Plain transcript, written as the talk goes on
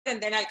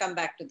and then I'll come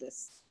back to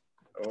this.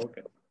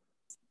 Okay.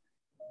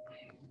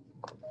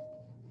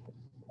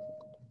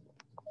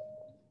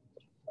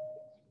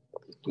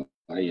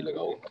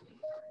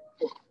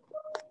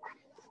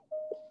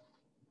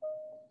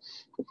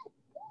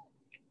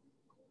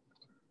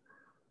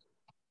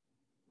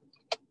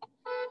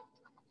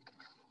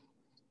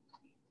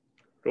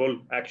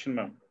 Roll action,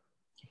 ma'am.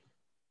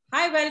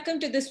 Hi, welcome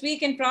to This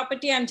Week in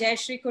Property. I'm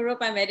Jayashree Kurup.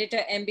 I'm editor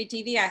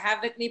MBTV. I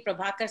have with me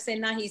Prabhakar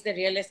Sinha. He's the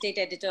real estate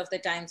editor of the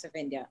Times of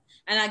India.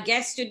 And our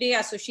guests today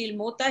are Sushil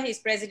Mohta. He's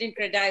president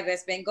CREDAI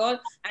West Bengal,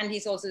 and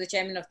he's also the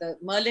chairman of the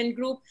Merlin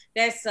Group.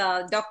 There's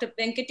Dr.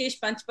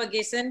 Venkatesh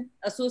Panchapagesan,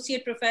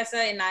 associate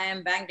professor in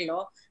IIM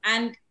Bangalore,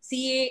 and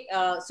CA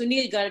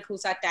Sunil Garg,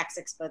 who's our tax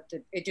expert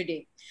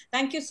today.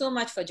 Thank you so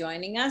much for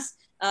joining us.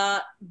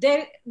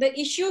 The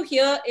issue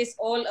here is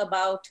all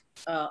about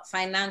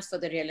finance for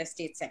the real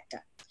estate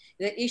sector.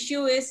 The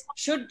issue is,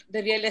 should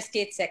the real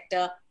estate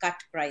sector cut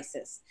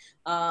prices?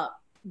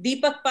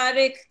 Deepak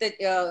Parekh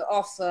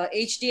of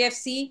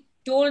HDFC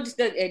told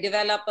the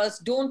developers,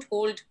 don't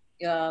hold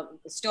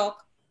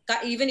stock.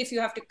 Even if you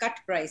have to cut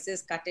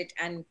prices, cut it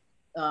and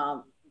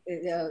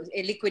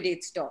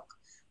liquidate stock.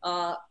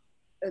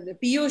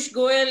 Piyush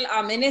Goyal,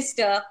 our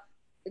minister,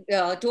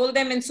 told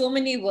them in so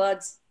many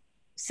words,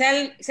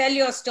 sell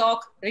your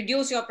stock,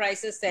 reduce your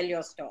prices, sell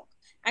your stock.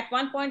 At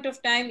one point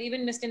of time,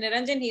 even Mr.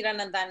 Niranjan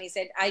Hiranandani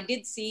said, I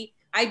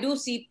do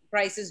see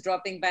prices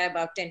dropping by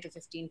about 10 to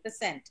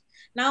 15%.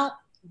 Now,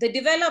 the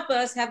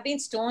developers have been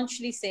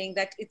staunchly saying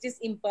that it is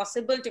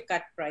impossible to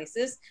cut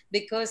prices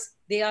because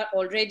they are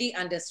already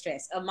under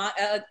stress.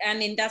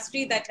 An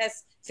industry that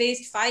has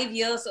faced 5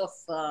 years of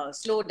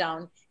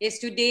slowdown is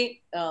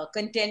today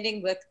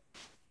contending with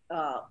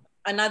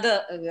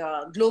another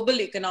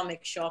global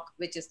economic shock,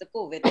 which is the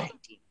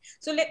COVID-19.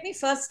 So let me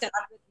first start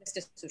with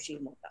Mr.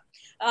 Sushil Mohta.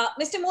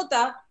 Mr.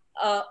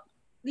 Mohta,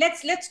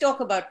 let's talk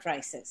about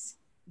prices.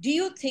 Do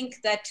you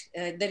think that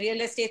the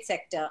real estate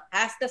sector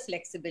has the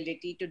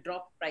flexibility to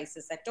drop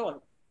prices at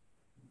all?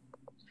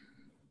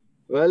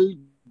 Well,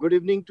 good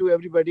evening to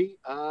everybody.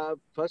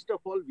 First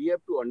of all, we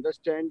have to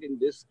understand in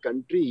this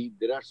country,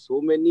 there are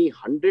so many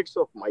hundreds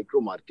of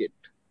micro market.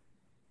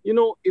 You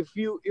know, if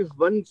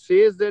one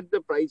says that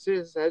the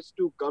prices has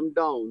to come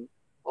down,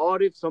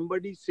 or if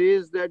somebody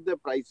says that the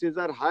prices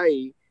are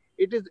high,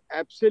 it is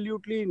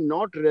absolutely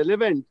not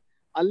relevant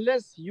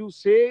unless you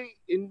say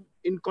in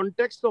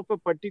context of a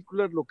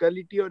particular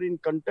locality or in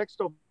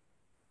context of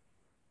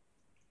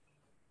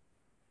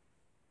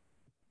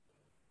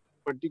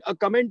a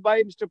comment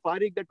by Mr.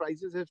 Parekh that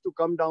prices have to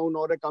come down,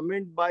 or a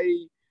comment by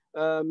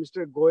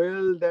Mr.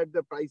 Goyal that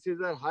the prices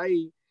are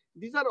high.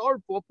 These are all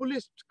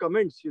populist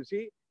comments, you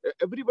see.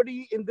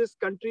 Everybody in this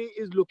country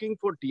is looking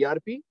for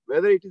TRP,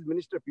 whether it is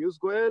Minister Piyush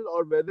Goyal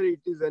or whether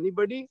it is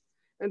anybody.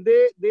 And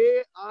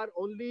they are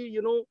only,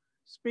 you know,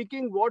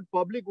 speaking what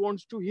public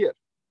wants to hear.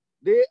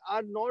 They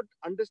are not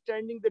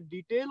understanding the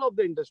detail of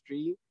the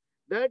industry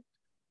that,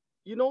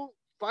 you know,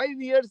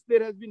 5 years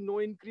there has been no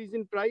increase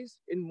in price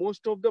in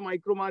most of the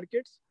micro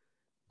markets.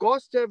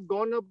 Costs have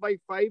gone up by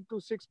 5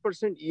 to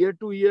 6% year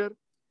to year.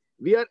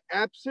 We are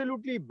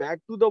absolutely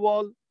back to the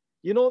wall.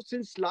 You know,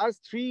 since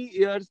last 3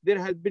 years, there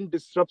has been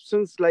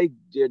disruptions like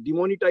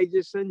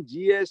demonetization,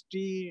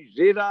 GST,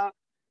 RERA.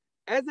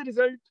 As a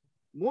result,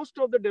 most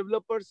of the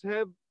developers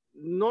have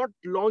not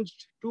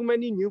launched too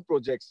many new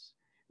projects.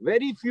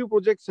 Very few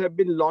projects have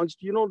been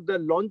launched. You know, the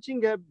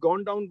launching have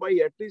gone down by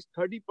at least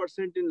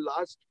 30% in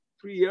last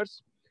 3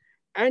 years.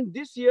 And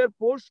this year,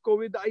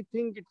 post-COVID, I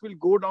think it will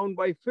go down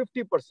by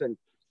 50%.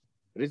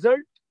 Result,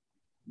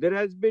 there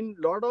has been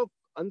a lot of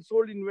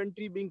unsold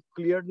inventory being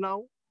cleared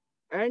now.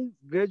 And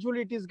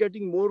gradually it is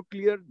getting more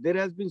clear. There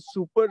has been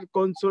super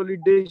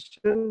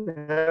consolidation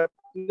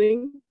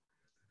happening,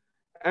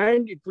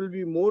 and it will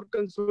be more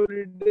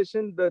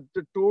consolidation. The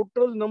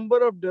total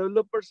number of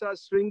developers are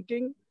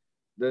shrinking.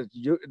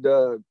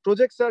 The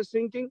projects are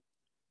shrinking.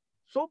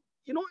 So,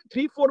 you know,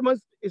 3-4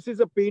 months, this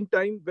is a pain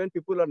time when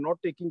people are not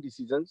taking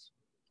decisions.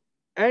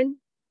 And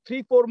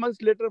 3-4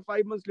 months later,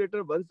 5 months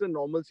later, once the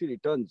normalcy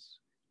returns,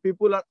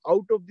 people are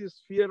out of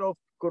this fear of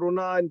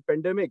corona and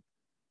pandemic.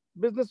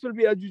 Business will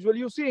be as usual.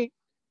 You see,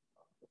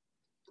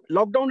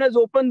 lockdown has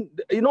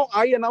opened. You know,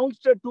 I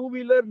announced a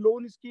two-wheeler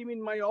loan scheme in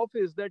my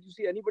office that, you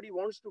see, anybody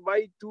wants to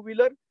buy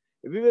two-wheeler,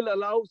 we will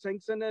allow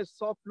sanction a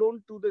soft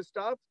loan to the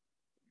staff.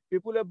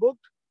 People are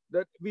booked.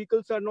 The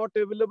vehicles are not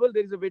available.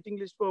 There is a waiting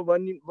list for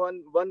one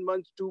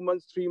month, 2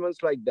 months, 3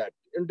 months, like that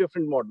in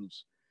different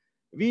models.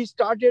 We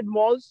started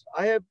malls.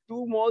 I have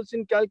 2 malls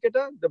in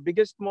Calcutta. The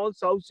biggest mall,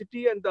 South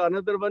City, and the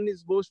another one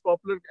is most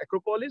popular,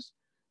 Acropolis.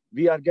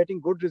 We are getting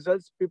good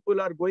results.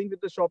 People are going with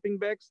the shopping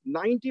bags.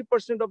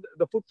 90% of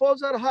the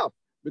footfalls are half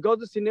because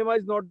the cinema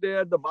is not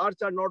there. The bars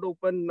are not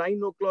open.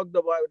 9 o'clock,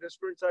 the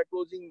restaurants are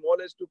closing. Mall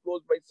has to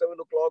close by 7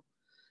 o'clock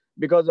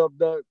because of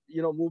the,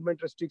 you know,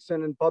 movement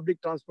restriction and public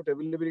transport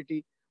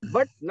availability.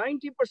 But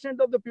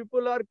 90% of the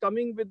people are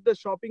coming with the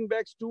shopping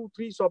bags,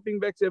 2-3 shopping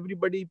bags.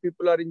 Everybody,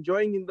 people are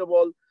enjoying in the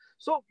mall.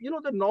 So, you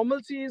know, the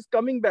normalcy is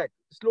coming back.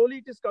 Slowly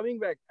it is coming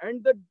back.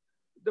 And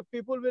the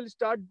people will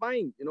start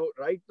buying.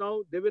 Right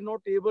now they were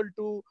not able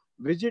to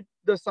visit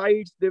the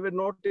sites. They were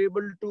not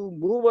able to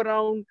move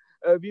around.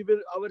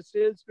 Our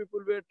sales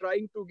people were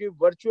trying to give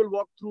virtual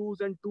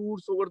walkthroughs and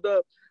tours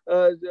over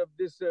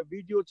this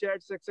video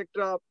chats,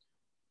 etc.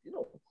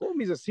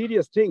 Home is a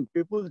serious thing.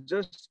 People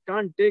just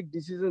can't take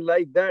decisions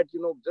like that.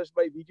 Just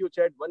by video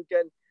chat, one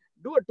can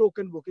do a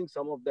token booking.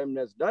 Some of them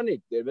has done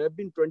it. There have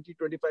been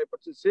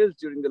 20-25% sales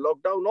during the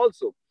lockdown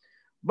also.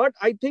 But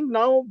I think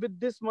now with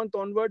this month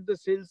onward, the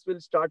sales will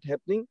start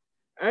happening.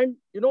 And,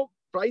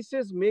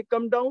 prices may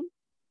come down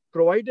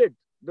provided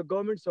the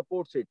government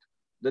supports it.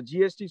 The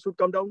GST should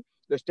come down.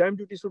 The stamp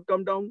duty should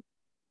come down.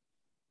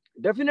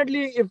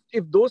 Definitely,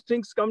 if those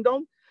things come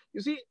down,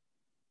 you see,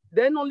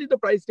 then only the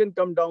price can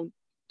come down.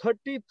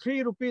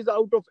 33 rupees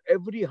out of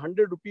every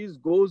 100 rupees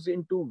goes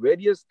into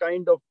various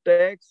kind of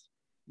tax,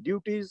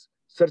 duties,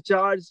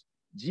 surcharge,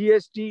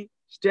 GST,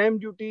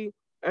 stamp duty,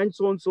 and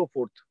so on and so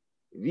forth.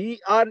 We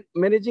are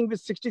managing with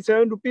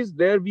 67 rupees.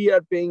 There we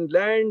are paying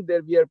land.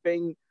 There we are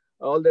paying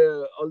all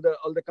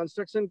the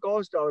construction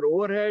cost, our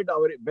overhead,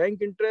 our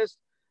bank interest,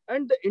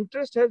 and the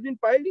interest has been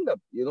piling up.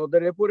 The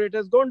repo rate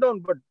has gone down,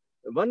 but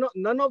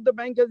none of the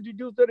bank has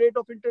reduced the rate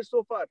of interest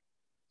so far.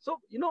 So,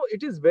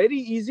 it is very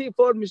easy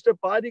for Mr.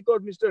 Parekh or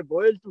Mr.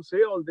 Goyal to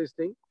say all these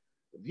things.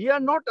 We are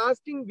not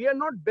asking, we are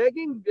not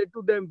begging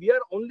to them. We are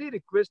only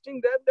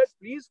requesting them that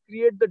please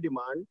create the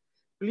demand.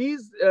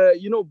 Please,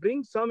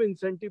 bring some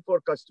incentive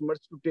for customers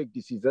to take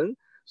decisions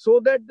so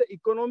that the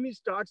economy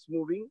starts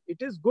moving.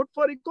 It is good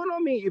for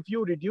economy if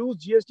you reduce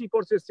GST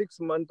for say 6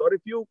 months, or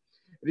if you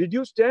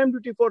reduce stamp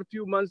duty for a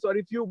few months, or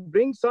if you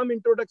bring some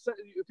introduction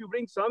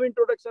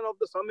of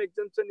the some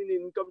exemption in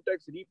income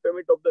tax,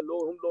 repayment of the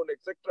home loan,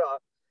 etc.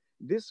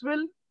 This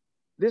will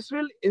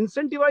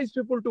incentivize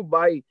people to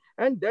buy,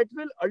 and that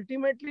will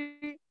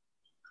ultimately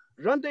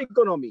run the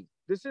economy.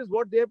 This is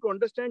what they have to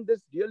understand.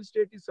 This real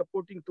estate is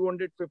supporting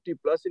 250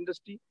 plus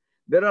industry.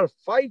 There are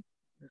 5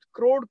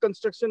 crore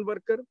construction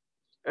worker,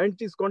 and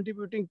it is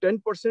contributing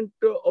 10%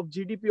 of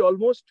GDP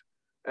almost,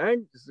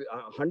 and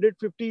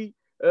 180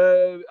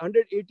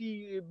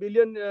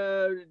 billion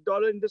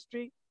dollar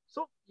industry.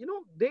 So,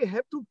 they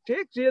have to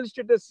take real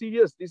estate as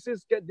serious. This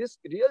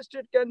real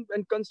estate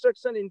and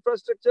construction,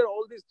 infrastructure,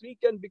 all these three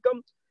can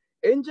become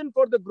engine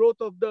for the growth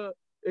of the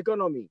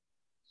economy.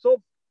 So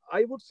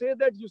I would say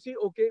that,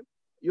 okay,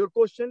 your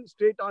question,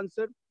 straight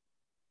answer.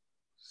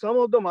 Some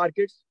of the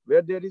markets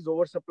where there is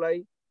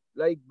oversupply,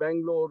 like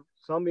Bangalore,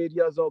 some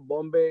areas of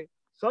Bombay,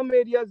 some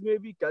areas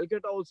maybe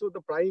Calcutta also,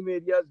 the prime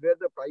areas where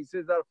the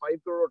prices are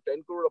 5 crore or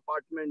 10 crore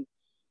apartment,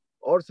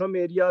 or some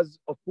areas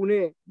of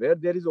Pune where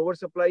there is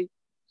oversupply.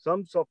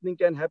 Some softening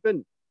can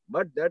happen,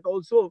 but that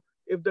also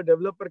if the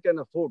developer can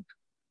afford.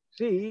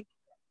 See,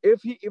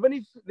 even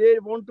if they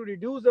want to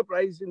reduce the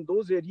price in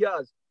those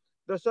areas,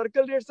 the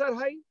circle rates are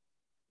high.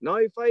 Now,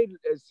 if I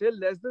sell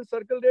less than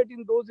circle rate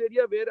in those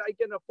areas where I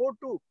can afford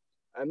to,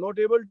 I'm not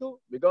able to,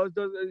 because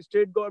the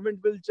state government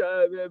will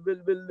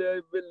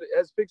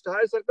has fixed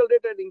higher circle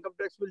rate, and income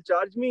tax will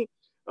charge me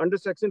under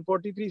section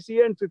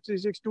 43C and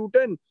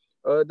 56(2)(10)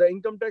 the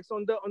income tax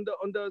on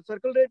the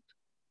circle rate.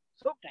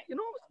 So,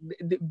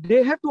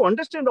 they have to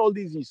understand all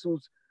these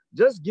issues.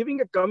 Just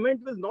giving a comment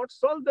will not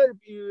solve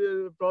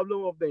the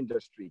problem of the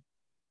industry.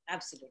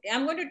 Absolutely.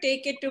 I'm going to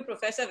take it to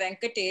Professor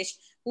Venkatesh,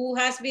 who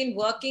has been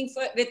working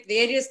with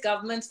various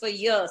governments for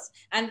years.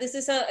 And this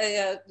is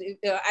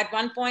at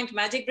one point,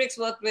 Magicbricks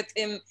worked with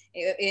him.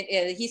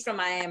 He's from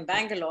IIM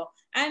Bangalore.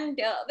 And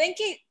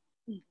Venki,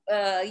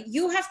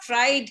 you have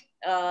tried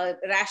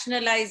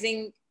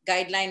rationalizing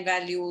guideline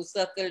values,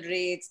 circle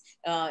rates,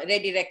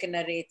 ready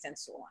reckoner rates, and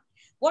so on.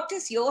 What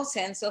is your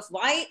sense of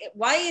why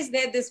is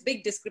there this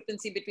big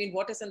discrepancy between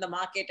what is in the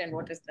market and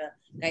what is the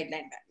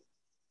guideline value?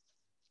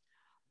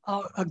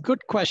 A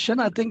good question.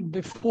 I think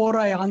before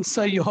I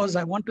answer yours,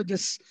 I want to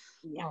just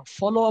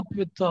follow up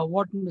with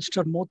what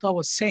Mr. Mohta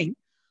was saying.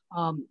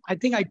 I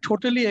think I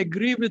totally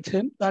agree with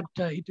him that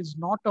it is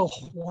not a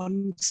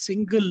one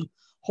single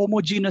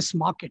homogeneous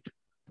market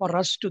for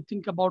us to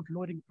think about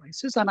lowering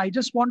prices. And I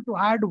just want to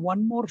add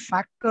one more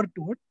factor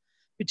to it,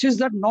 which is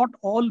that not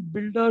all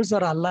builders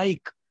are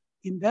alike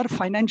in their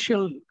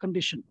financial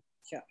condition.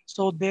 Sure.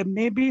 So there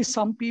may be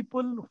some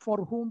people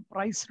for whom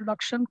price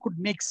reduction could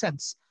make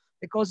sense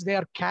because they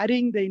are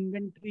carrying the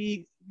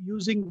inventory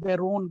using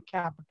their own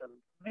capital,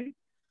 right?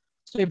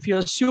 So if you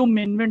assume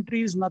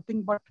inventory is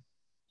nothing but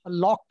a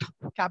locked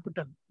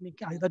capital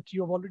that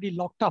you have already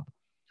locked up.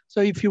 So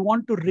if you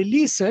want to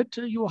release it,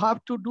 you have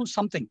to do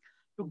something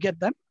to get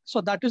them. So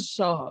that is,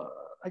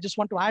 I just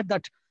want to add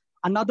that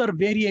another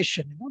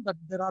variation, that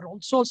there are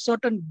also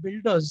certain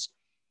builders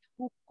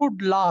who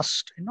could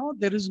last.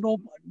 There is no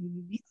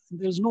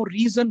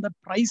reason that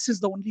price is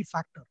the only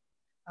factor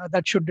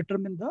that should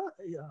determine the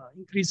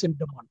increase in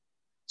demand.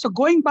 So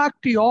going back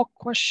to your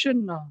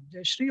question,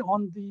 Jayashree,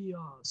 on the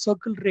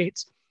circle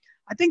rates,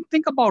 I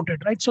think about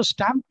it, right? So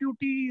stamp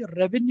duty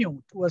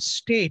revenue to a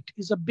state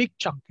is a big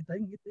chunk. I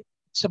think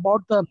it's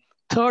about the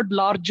third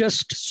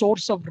largest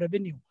source of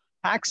revenue,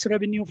 tax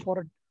revenue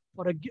for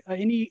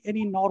any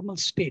normal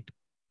state.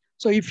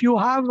 So if you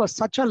have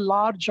such a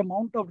large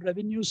amount of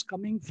revenues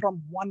coming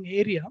from one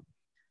area,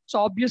 so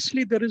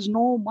obviously there is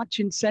no much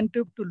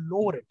incentive to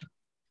lower it,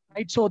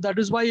 right? So that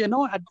is why,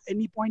 at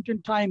any point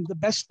in time, the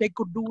best they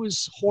could do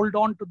is hold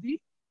on to the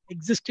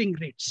existing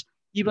rates,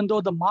 even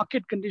though the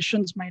market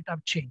conditions might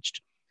have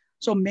changed.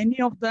 So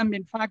many of them,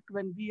 in fact,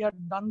 when we had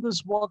done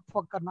this work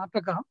for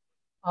Karnataka,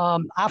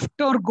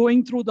 after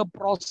going through the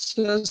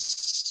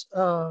process,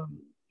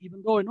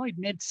 even though, it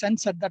made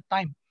sense at that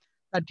time,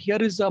 that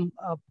here is a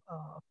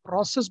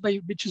process by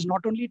which is not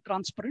only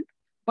transparent,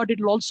 but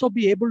it will also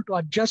be able to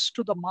adjust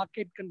to the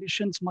market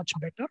conditions much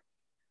better.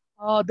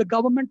 The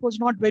government was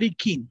not very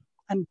keen,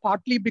 and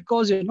partly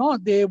because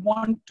they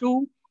want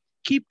to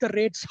keep the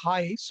rates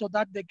high so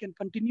that they can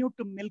continue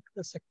to milk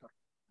the sector.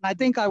 And I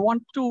think I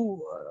want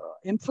to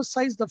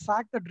emphasize the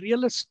fact that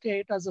real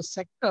estate as a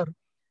sector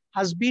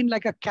has been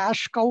like a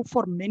cash cow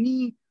for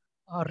many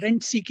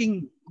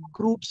rent-seeking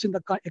groups in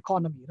the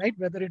economy, right?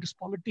 Whether it is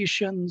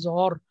politicians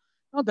or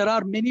there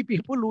are many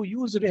people who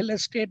use real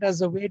estate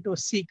as a way to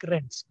seek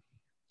rents.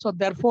 So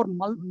therefore,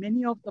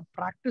 many of the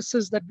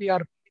practices that we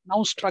are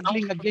now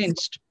struggling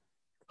against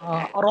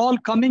are all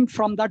coming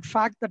from that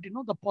fact that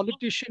the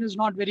politician is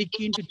not very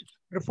keen to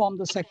reform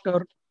the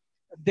sector.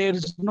 There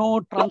is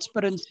no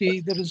transparency.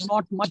 There is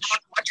not much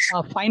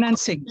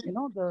financing.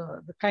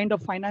 The kind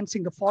of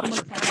financing, the formal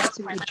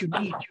financing that you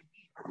need.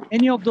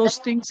 Any of those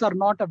things are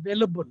not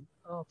available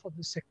for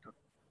this sector.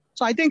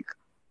 So I think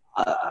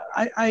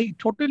I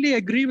totally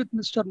agree with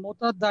Mr.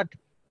 Mohta that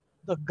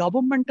the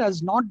government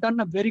has not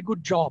done a very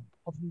good job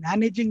of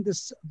managing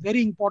this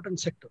very important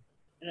sector.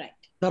 Right.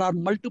 There are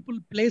multiple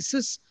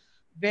places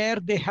where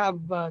they have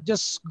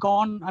just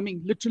gone,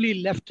 literally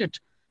left it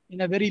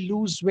in a very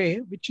loose way,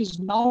 which is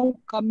now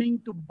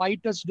coming to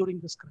bite us during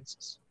this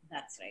crisis.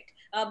 That's right.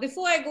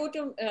 Before I go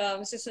to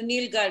Mr.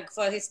 Sunil Garg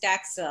for his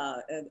tax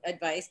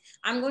advice,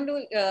 I'm going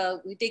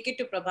to take it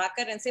to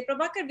Prabhakar and say,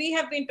 Prabhakar, we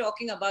have been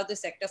talking about the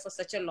sector for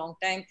such a long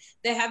time.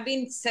 There have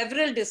been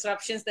several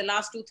disruptions. The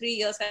last 2-3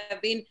 years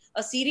have been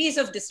a series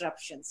of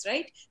disruptions,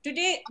 right?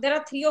 Today, there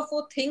are 3 or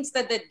 4 things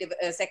that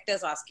the sector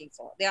is asking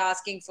for. They are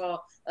asking for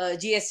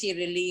GST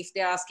relief.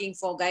 They're asking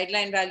for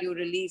guideline value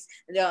relief,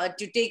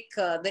 to take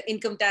the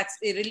income tax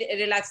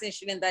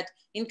relaxation in that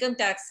income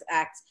tax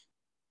act.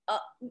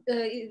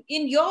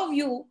 In your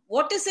view,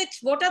 what is it?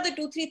 What are the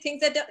 2-3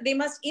 things that they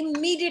must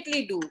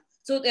immediately do?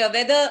 So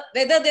whether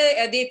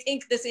they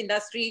think this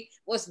industry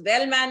was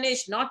well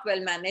managed, not well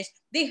managed,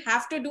 they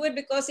have to do it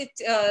because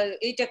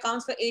it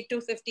accounts for 8 to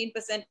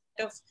 15%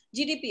 of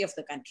GDP of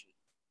the country.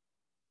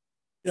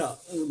 Yeah,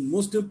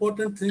 most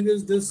important thing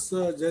is this,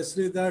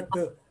 Jayashree, that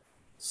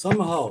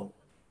somehow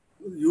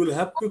you will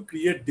have to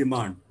create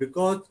demand,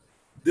 because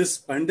this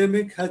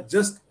pandemic has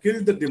just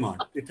killed the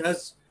demand. It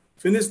has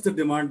finished the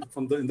demand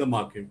in the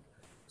market.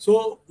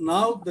 So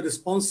now the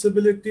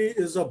responsibility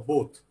is of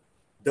both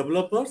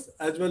developers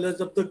as well as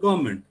of the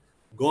government.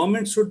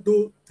 Government should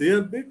do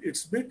their bit,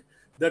 its bit,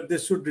 that they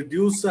should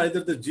reduce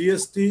either the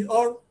GST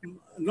or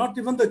not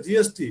even the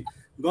GST.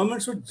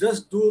 Government should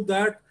just do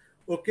that.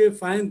 Okay,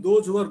 fine.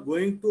 Those who are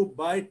going to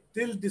buy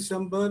till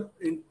December,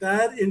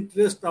 entire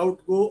interest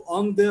outgo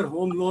on their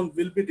home loan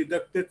will be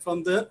deducted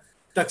from their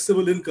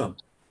taxable income.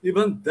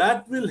 Even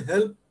that will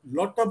help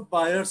lot of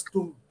buyers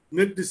to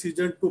make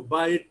decision to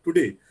buy it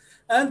today,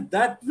 and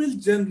that will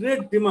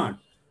generate demand.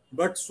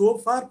 But so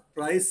far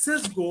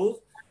prices goes.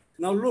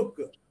 Now look,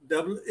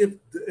 if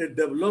a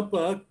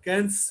developer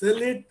can sell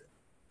it,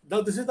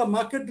 now this is the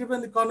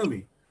market-driven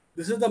economy.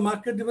 This is the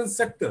market-driven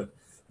sector.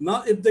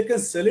 Now, if they can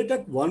sell it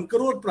at 1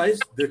 crore price,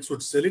 they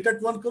should sell it at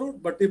 1 crore.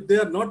 But if they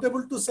are not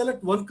able to sell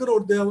at 1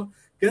 crore, they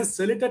can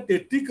sell it at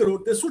 80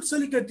 crore. They should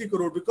sell it at 80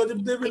 crore, because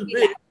if they will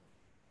wait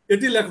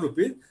 80 lakh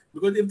rupees,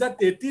 because if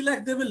that 80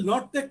 lakh they will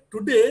not take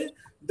today,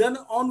 then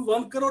on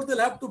 1 crore they'll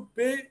have to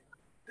pay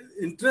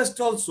interest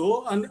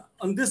also, and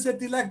on this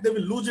 80 lakh they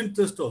will lose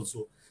interest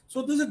also.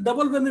 So this is a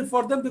double benefit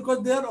for them,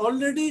 because they are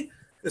already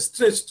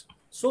stressed.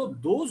 So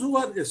those who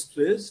are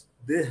stressed,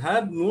 they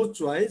have no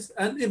choice,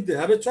 and if they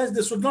have a choice,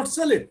 they should not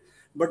sell it.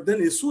 But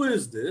then issue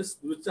is this,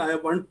 which I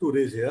want to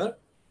raise here,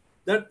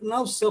 that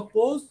now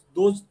suppose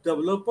those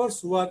developers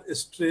who are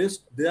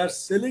stressed, they are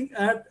selling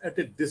at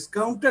a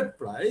discounted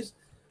price.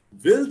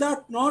 Will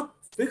that not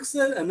fix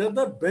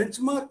another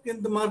benchmark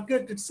in the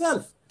market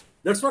itself?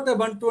 That's what I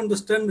want to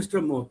understand,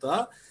 Mr.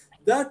 Mohta,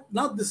 that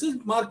now this is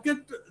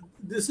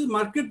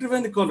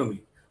market-driven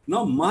economy.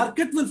 Now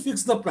market will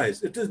fix the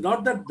price. It is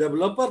not that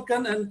developer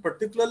can, and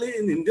particularly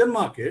in Indian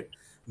market,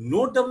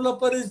 no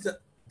developer is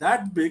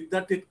that big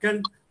that it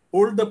can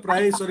hold the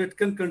price or it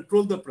can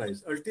control the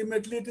price.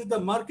 Ultimately, it is the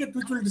market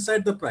which will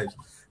decide the price.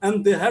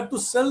 And they have to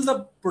sell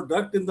the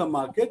product in the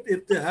market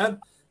if they have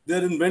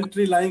their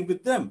inventory lying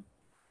with them.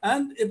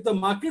 And if the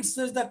market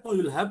says that, no,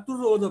 you'll have to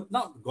roll up.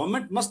 Now,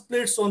 government must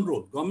play its own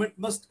role. Government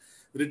must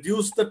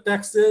reduce the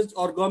taxes,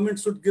 or government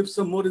should give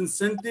some more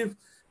incentive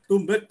to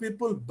make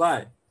people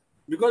buy.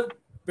 Because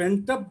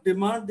pent-up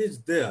demand is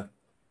there.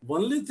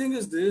 only thing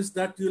is this,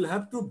 that you'll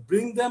have to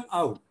bring them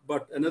out.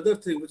 But another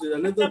thing, which is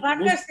another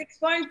Prabhakar,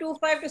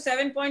 6.25 to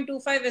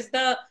 7.25 is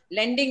the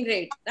lending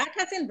rate. That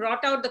hasn't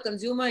brought out the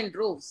consumer in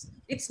droves.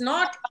 It's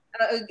not,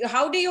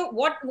 how do you,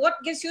 what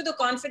gives you the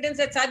confidence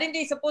that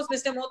suddenly, suppose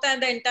Mr. Mohta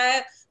and the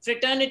entire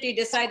fraternity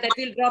decide that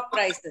we'll drop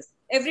prices.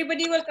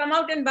 Everybody will come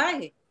out and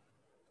buy.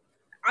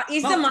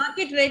 Is the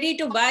market ready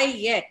to buy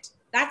yet?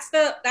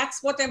 That's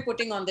what I'm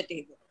putting on the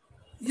table.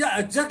 Yeah,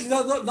 exactly.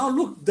 Now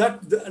look,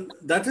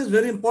 that is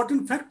very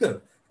important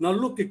factor. Now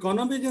look,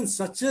 economy is in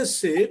such a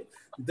shape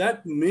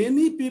that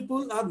many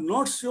people are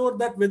not sure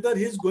that whether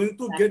he's going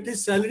to get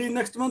his salary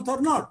next month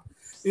or not.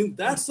 In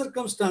that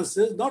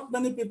circumstances, not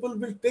many people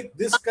will take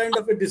this kind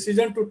of a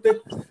decision to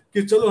take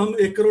कि चलो हम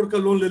 1 करोड़ का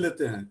loan ले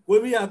लेते हैं. कोई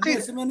भी आदमी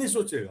ऐसे में नहीं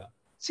सोचेगा.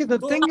 See, the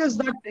thing is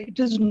that it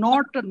is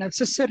not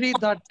necessary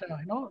that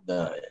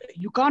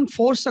you can't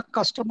force a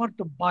customer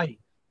to buy,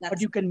 but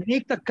you can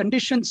make the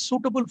conditions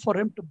suitable for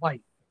him to buy.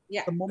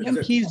 Yeah. The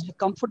moment he's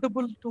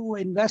comfortable to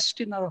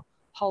invest in a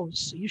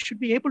house, you should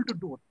be able to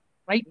do it.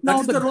 Right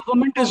now, the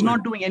government is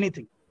not doing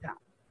anything. Yeah,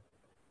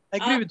 I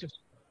agree with you.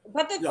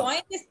 But the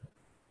point is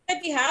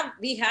that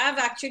we have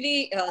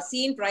actually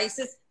seen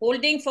prices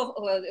holding for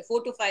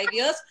 4 to 5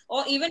 years,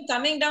 or even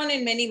coming down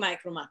in many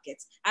micro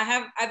markets.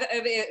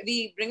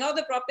 We bring out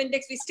the prop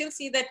index. We still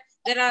see that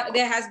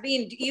there has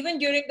been, even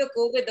during the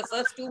COVID, the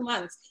first 2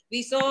 months,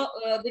 we saw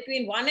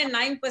between 1 and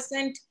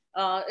 9%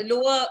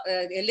 lower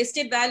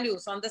listed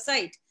values on the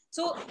site.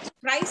 So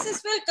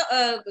prices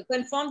will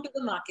conform to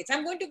the markets.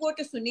 I'm going to go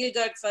to Sunil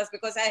Garg first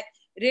because I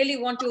really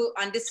want to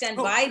understand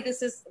why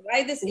this is.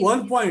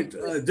 One point,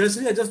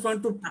 Jayashree, I just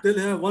want to tell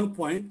her one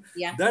point.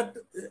 Yeah. That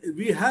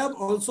we have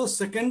also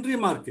secondary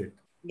market.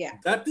 Yeah.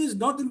 That is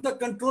not in the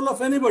control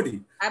of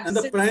anybody. Absolutely. And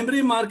the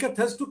primary market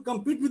has to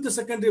compete with the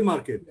secondary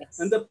market. Yes.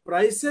 And the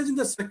prices in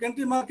the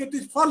secondary market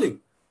is falling.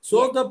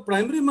 So the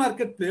primary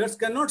market players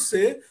cannot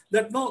say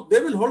that, no, they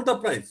will hold the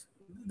price.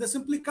 They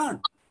simply can't.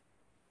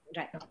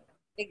 Right.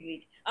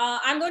 Agreed.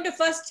 I'm going to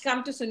first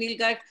come to Sunil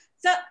Garg.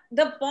 So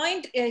the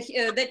point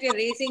that we're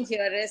raising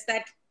here is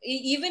that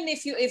even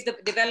if the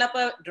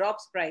developer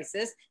drops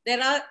prices,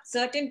 there are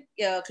certain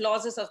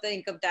clauses of the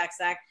Income Tax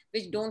Act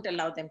which don't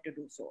allow them to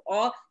do so,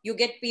 or you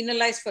get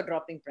penalized for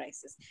dropping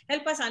prices.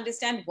 Help us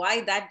understand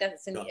why that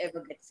doesn't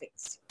ever get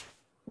fixed.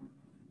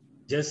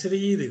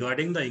 Jayashree,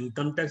 regarding the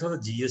income tax or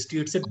the GST,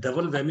 it's a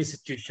double whammy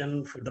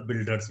situation for the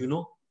builders.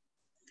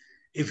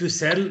 If you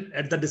sell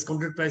at the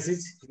discounted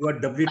prices, you are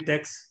doubly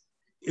taxed.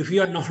 If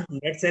you are not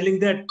selling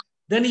that,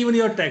 then even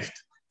you are taxed,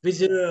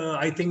 which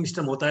I think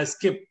Mr. Mohta has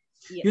skipped.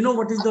 Yeah. You know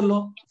what is the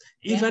law?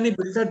 If any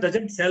builder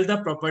doesn't sell the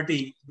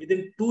property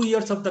within 2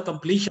 years of the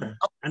completion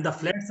and the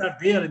flats are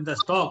there in the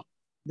stock,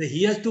 then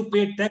he has to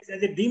pay tax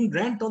as a deemed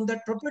rent on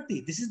that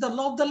property. This is the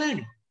law of the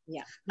land.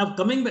 Yeah. Now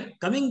coming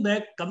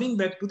back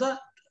to the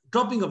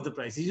dropping of the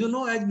prices. As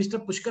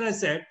Mr. Pushkar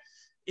has said,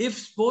 if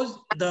suppose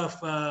the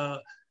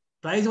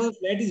price of a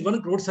flat is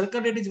 1 crore,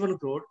 circle rate is 1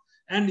 crore,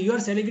 and you are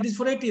selling it is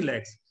for 80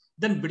 lakhs,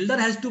 then builder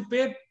has to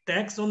pay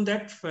tax on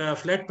that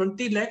flat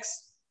 20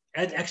 lakhs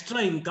as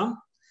extra income,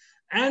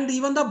 and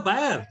even the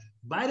buyer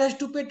has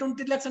to pay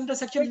 20 lakhs under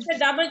section. It's a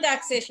double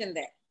taxation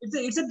there.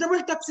 It's a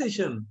double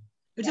taxation.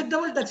 It's a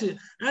double taxation.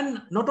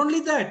 And not only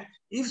that,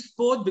 if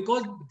suppose,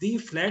 because the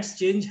flats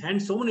change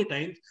hands so many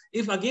times,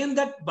 if again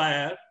that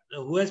buyer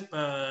who has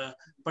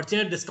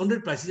purchased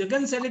discounted prices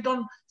again sell it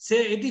on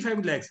say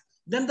 85 lakhs,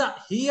 then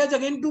he has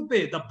again to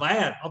pay, the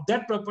buyer of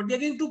that property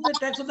again to pay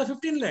tax on the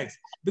 15 lakhs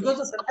because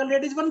the circle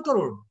rate is 1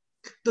 crore.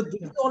 So this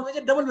is always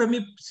a double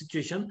whammy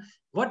situation.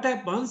 What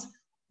happens?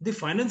 The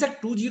Finance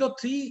Act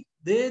 203,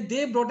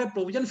 they brought a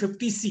provision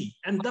 50C,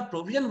 and the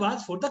provision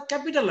was for the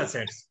capital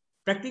assets.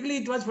 Practically,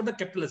 it was for the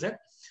capital asset,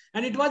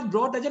 and it was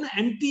brought as an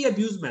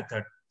anti-abuse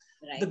method.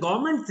 Right. The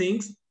government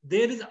thinks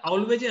there is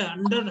always an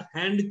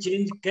underhand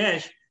change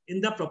cash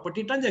in the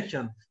property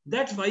transaction.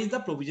 That's why the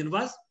provision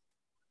was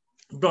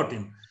brought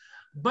in.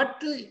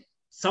 But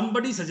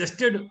somebody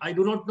suggested, I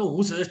do not know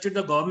who suggested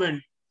the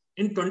government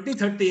in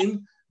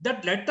 2013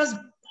 that let us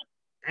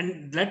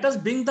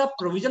bring the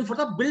provision for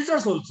the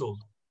builders also.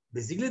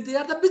 Basically, they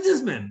are the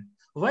businessmen.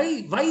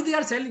 Why they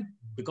are selling?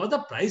 Because the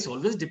price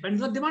always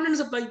depends on demand and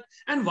supply.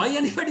 And why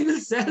anybody will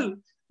sell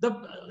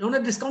on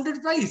a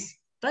discounted price?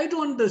 Try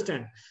to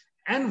understand.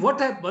 And what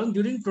happened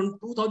during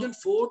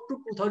 2004 to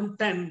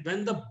 2010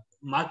 when the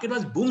market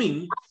was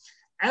booming,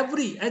 as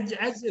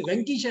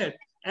Venki said,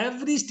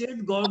 every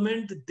state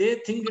government, they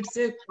think it's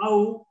a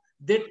cow,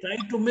 they try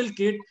to milk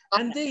it,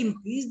 and they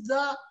increase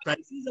the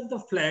prices of the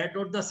flat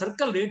or the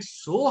circle rate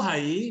so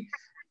high.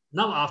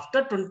 Now,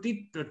 after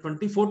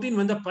 2014,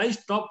 when the price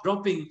stopped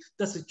dropping,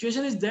 the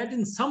situation is that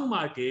in some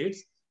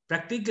markets,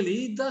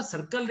 practically the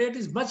circle rate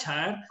is much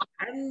higher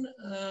and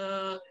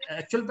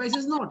actual price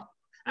is not.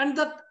 And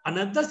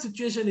another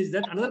situation is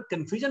that, another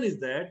confusion is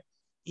that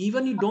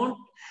even you don't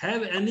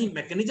have any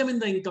mechanism in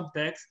the income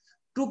tax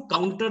to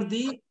counter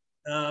the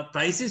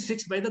prices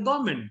fixed by the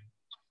government.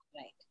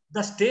 Right.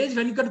 The stage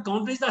when you can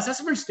counter is the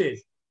assessment stage.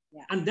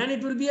 Yeah. And then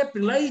it will be a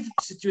penalized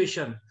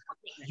situation.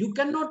 you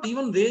cannot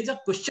even raise a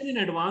question in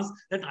advance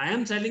that I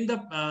am selling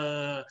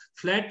the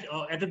flat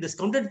at a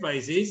discounted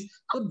prices.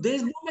 So there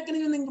is no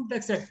mechanism in Income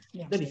Tax Act.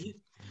 Yeah. Then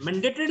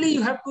mandatorily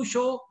you have to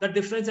show the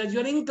difference as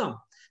your income.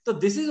 So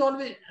this is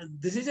always,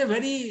 this is a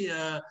very,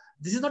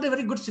 this is not a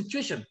very good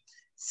situation.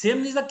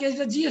 Same is the case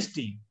with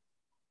GST.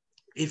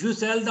 If you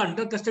sell the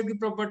under custody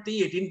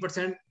property,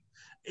 18%.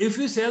 If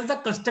you sell the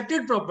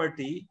constructed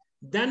property,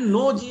 then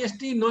no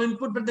GST, no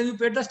input, but then you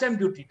pay the stamp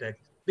duty tax.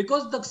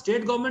 Because the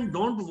state government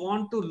don't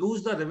want to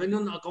lose the revenue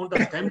on account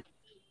of stamp,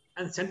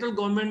 and central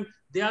government,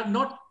 they are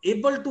not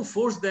able to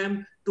force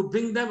them to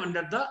bring them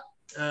under the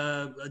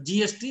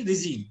GST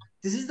regime.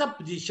 This is the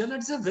position.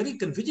 It's a very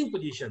confusing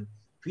position.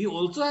 We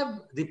also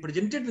have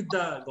represented with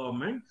the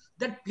government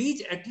that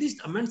please at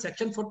least amend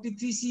Section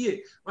 43CA.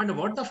 And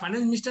what the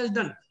finance minister has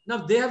done now,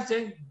 they have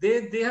said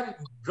they have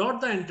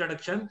brought the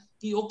introduction.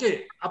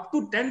 Okay, up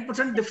to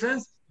 10%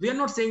 difference. We are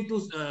not saying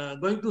to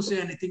going to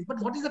say anything. But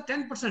what is the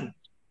 10%?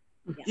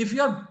 Yeah. If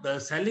you are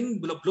selling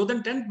below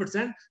than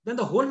 10%, then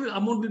the whole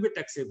amount will be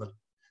taxable.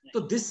 Yeah. So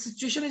this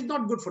situation is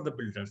not good for the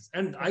builders.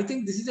 And I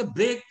think this is a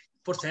break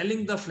for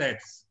selling the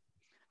flats.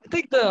 I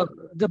think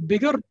the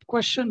bigger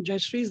question,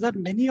 Jayashree, is that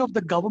many of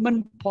the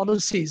government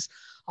policies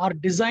are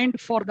designed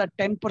for that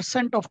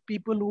 10% of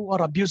people who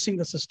are abusing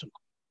the system.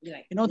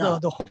 Right. You know,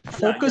 the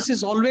focus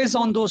is always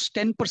on those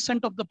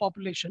 10% of the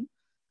population,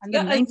 and the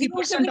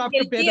 90% have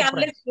to pay the price.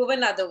 Unless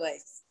proven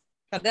otherwise.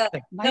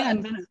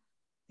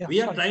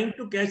 We are trying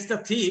to catch the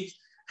thieves,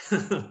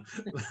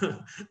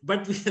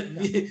 but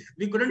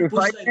we couldn't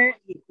push.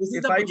 This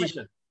is the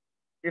position.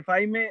 If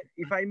I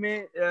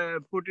may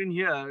put in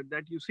here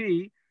that you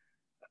see,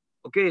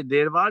 okay,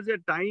 there was a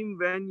time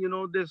when, you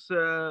know, this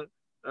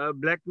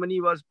black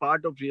money was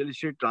part of real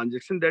estate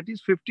transaction. That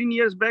is 15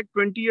 years back,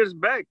 20 years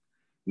back.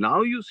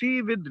 Now you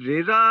see with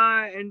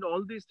RERA and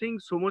all these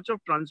things, so much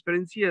of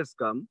transparency has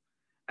come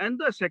and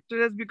the sector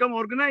has become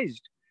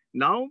organized.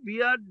 Now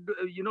we are,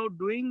 you know,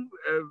 doing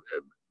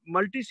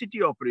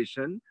multi-city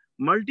operation,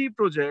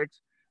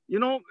 multi-projects, you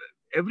know,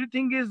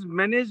 everything is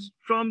managed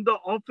from the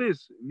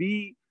office.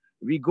 We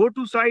go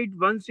to site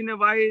once in a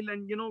while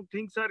and, you know,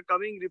 things are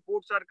coming,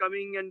 reports are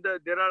coming, and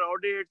there are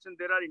audits and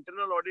there are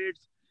internal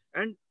audits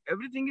and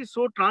everything is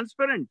so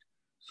transparent.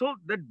 So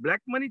that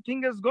black money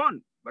thing has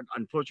gone. But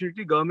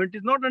unfortunately, government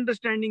is not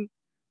understanding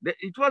that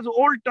it was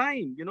old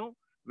time, you know,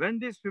 when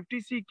this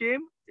 50C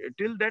came,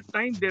 till that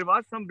time, there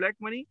was some black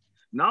money.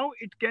 Now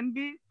it can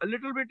be a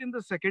little bit in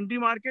the secondary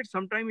market.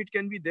 Sometime it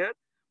can be there,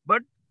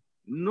 but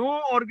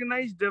no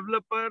organized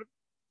developer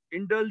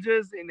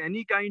indulges in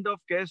any kind of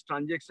cash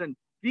transaction.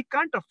 We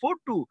can't afford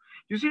to.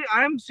 You see,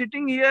 I am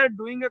sitting here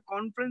doing a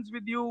conference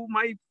with you.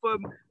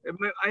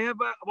 I have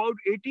about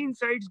 18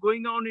 sites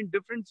going on in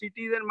different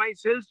cities, and my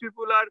sales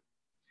people are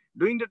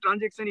doing the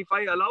transaction. If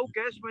I allow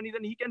cash money,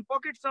 then he can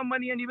pocket some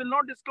money and he will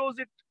not disclose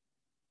it.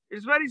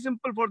 It's very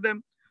simple for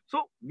them.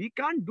 So we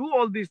can't do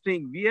all these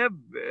things. We have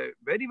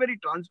very, very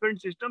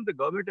transparent system. The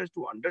government has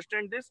to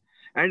understand this.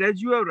 And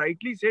as you have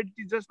rightly said,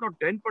 it is just not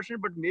 10%,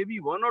 but maybe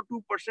 1 or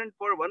 2%.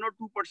 For 1 or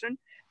 2%,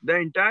 the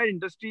entire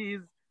industry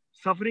is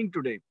suffering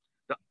today.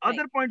 The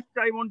other point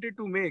which I wanted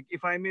to make,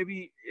 if I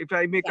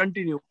may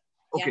continue.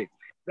 Okay.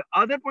 The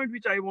other point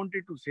which I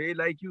wanted to say,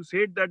 like you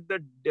said, that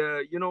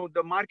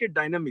the market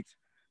dynamics.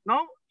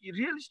 Now,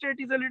 real estate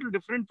is a little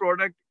different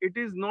product. It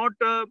is not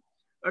a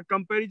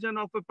comparison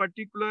of a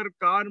particular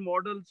car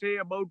model, say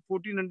about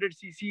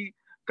 1400cc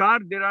car.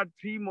 There are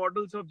 3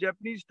 models of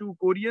Japanese, 2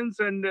 Koreans,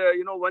 and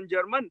 1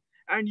 German.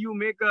 And you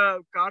make a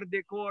car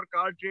deco or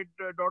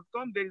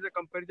cartrade.com. There is a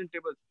comparison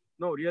table.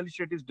 No, real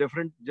estate is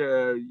different.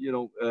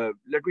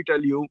 Let me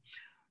tell you,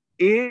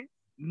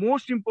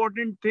 most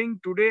important thing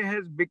today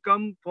has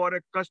become for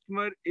a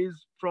customer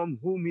is from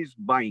whom he's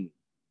buying.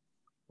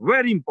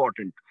 Very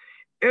important.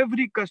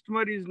 Every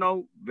customer is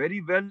now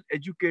very well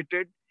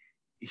educated.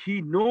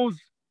 He knows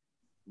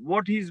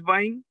what he's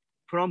buying,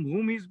 from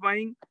whom he's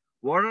buying,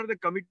 what are the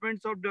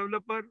commitments of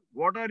developer,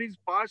 what are his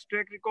past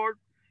track record.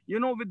 You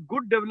know, with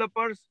good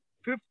developers,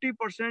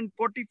 50%,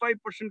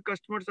 45%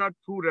 customers are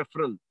through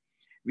referral.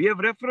 We have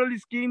referral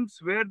schemes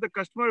where the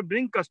customer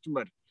bring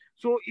customer.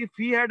 So if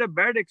he had a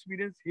bad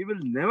experience, he will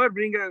never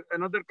bring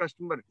another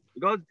customer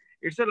because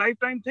it's a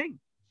lifetime thing.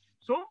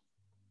 So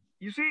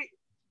you see,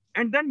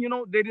 and then,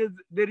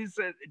 there is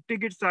a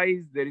ticket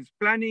size, there is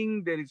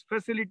planning, there is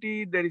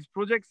facility, there is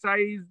project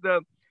size, the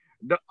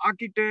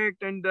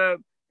architect and the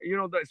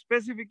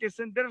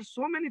specification. There are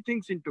so many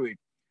things into it.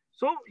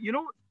 So,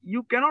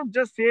 you cannot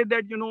just say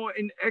that,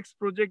 in X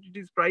project, it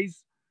is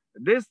price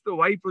this, the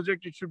Y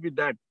project, it should be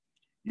that.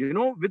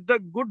 With the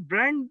good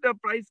brand, the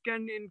price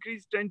can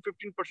increase 10,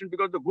 15%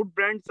 because the good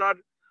brands are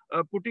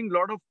putting a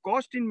lot of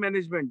cost in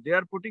management. They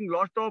are putting a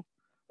lot of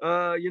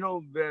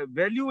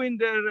value in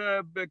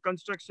their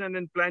construction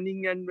and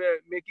planning and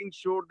making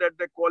sure that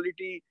the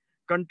quality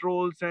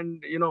controls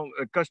and,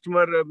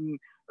 customer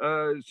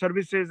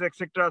services,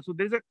 etc. So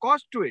there's a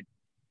cost to it.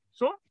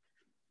 So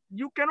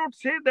you cannot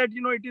say that,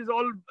 it is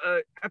all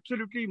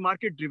absolutely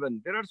market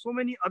driven. There are so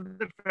many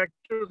other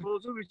factors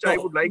also which I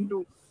would like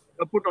to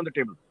put on the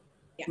table.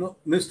 Yeah. No,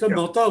 Mr.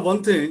 Mohta,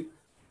 one thing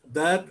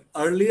that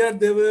earlier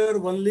there were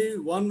only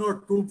one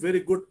or two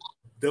very good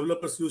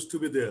developers used to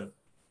be there.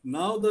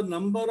 Now the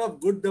number of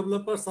good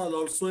developers are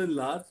also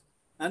enlarged,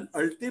 and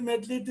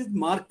ultimately the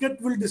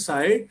market will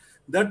decide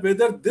that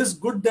whether this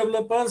good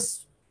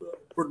developer's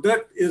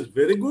product is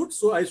very good,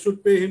 so I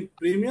should pay him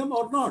premium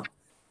or not.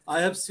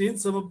 I have seen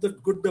some of the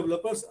good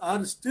developers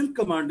are still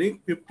commanding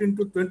 15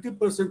 to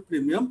 20%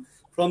 premium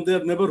from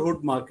their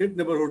neighborhood market,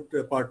 neighborhood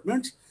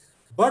apartments.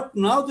 But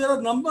now there are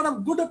a number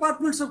of good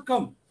apartments have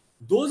come.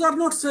 Those are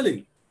not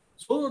selling.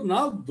 So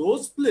now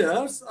those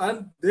players,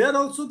 and there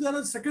also there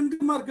are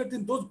secondary market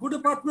in those good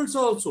apartments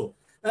also.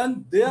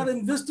 And they are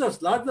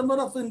investors, large number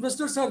of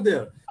investors are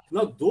there.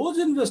 Now those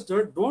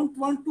investors don't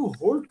want to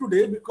hold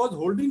today because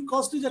holding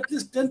cost is at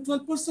least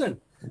 10-12%.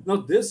 Now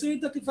they say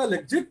that if I'll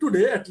exit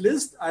today, at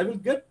least I will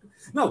get.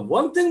 Now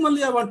one thing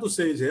only I want to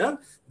say is here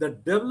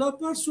that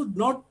developers should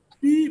not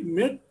be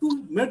made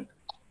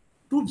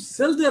to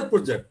sell their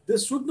project. They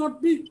should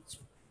not be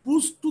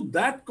pushed to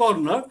that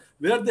corner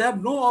where they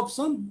have no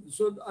option.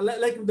 So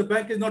like if the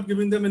bank is not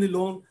giving them any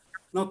loan,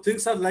 now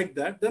things are like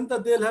that, then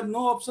they'll have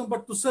no option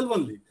but to sell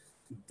only.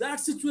 That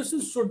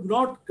situation should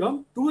not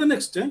come to an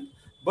extent,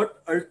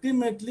 but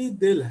ultimately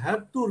they'll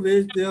have to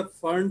raise their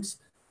funds.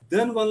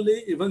 Then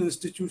only even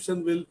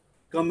institution will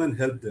come and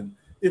help them.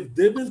 If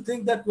they will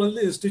think that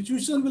only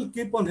institution will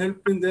keep on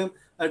helping them,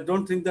 I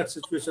don't think that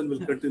situation will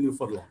continue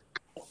for long.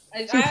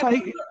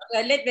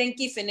 Let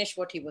Venki finish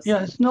what he was saying.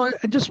 Yes, no,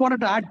 I just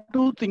wanted to add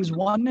two things.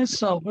 One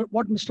is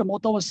what Mr.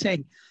 Mohta was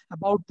saying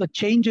about the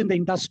change in the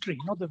industry,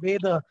 the way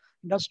the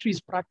industry's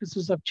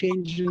practices have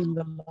changed in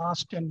the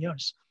last 10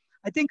 years.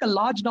 I think a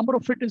large number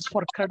of it is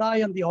for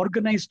CREDAI and the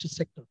organized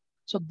sector.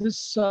 So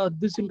this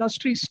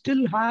industry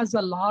still has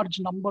a large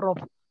number of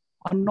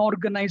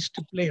unorganized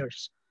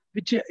players,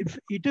 which if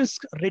it is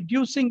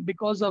reducing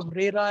because of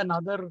RERA and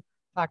other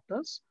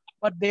factors,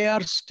 but they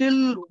are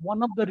still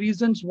one of the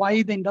reasons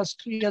why the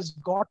industry has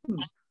gotten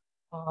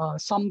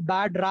some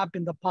bad rap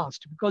in the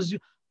past, because it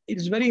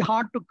is very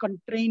hard to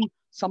constrain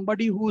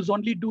somebody who is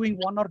only doing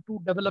one or two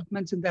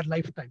developments in their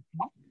lifetime.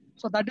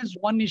 So that is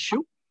one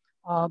issue.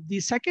 The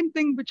second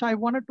thing which I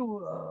wanted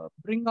to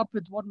bring up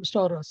with what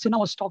Mr. Sinha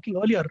was talking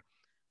earlier,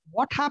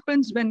 what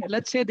happens when,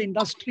 let's say, the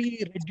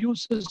industry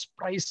reduces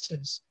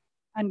prices?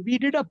 And we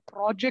did a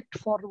project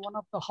for one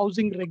of the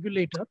housing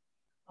regulator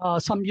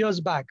some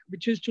years back,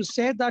 which is to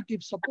say that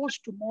if suppose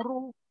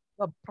tomorrow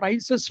the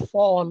prices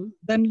fall,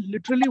 then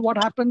literally what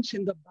happens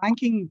in the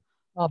banking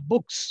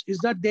books is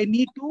that they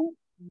need to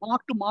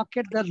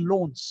market their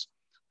loans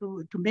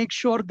to make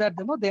sure that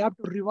they have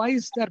to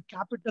revise their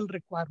capital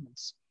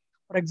requirements.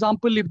 For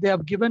example, if they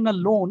have given a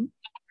loan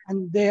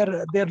and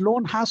their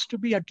loan has to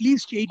be at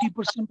least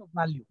 80% of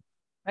value,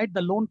 right?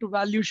 The loan to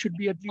value should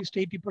be at least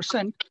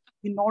 80%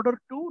 in order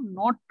to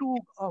not to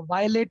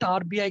violate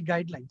RBI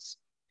guidelines.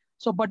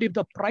 So, but if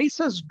the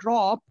prices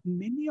drop,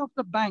 many of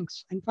the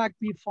banks, in fact,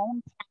 we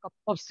found a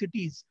couple of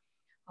cities,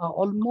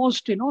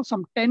 almost,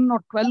 some 10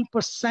 or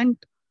 12%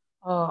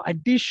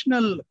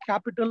 additional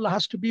capital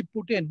has to be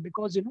put in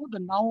because,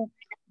 now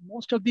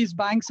most of these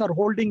banks are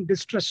holding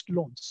distressed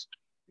loans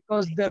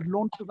because their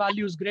loan to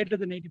value is greater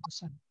than 80%.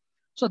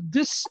 So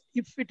this,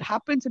 if it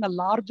happens in a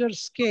larger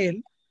scale,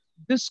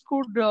 this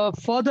could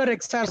further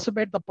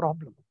exacerbate the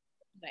problem.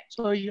 Right.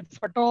 So if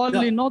at all,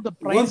 the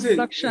price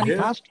reduction, it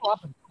has to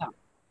happen. Yeah.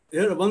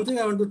 Here, one thing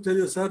I want to tell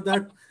you, sir,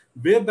 that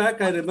way back,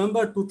 I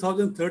remember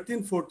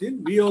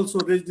 2013-14, we also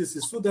raised this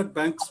issue that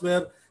banks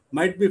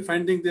might be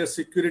finding their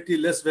security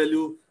less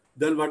value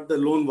than what the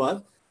loan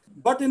was.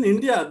 But in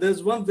India,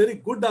 there's one very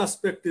good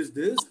aspect is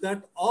this,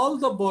 that all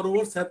the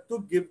borrowers have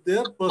to give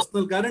their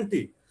personal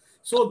guarantee.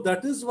 So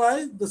that is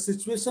why the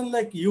situation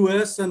like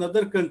US and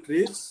other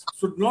countries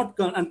should not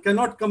come and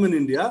cannot come in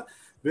India,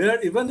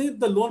 where even if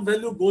the loan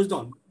value goes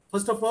down,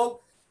 first of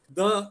all,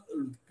 the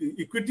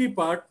equity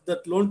part,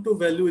 that loan to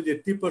value is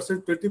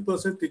 80%,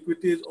 20%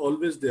 equity is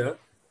always there.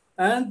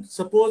 And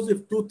suppose if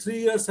 2-3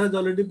 years has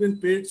already been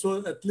paid,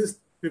 so at least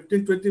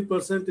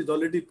 15-20% is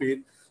already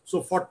paid.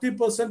 So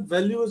 40%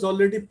 value is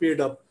already paid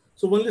up.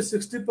 So only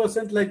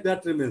 60% like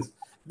that remains.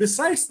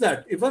 Besides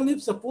that, even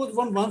if suppose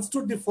one wants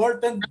to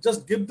default and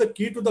just give the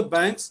key to the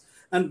banks,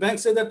 and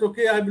banks say that,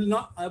 okay, I will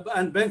not,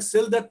 and banks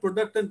sell that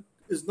product and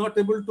is not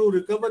able to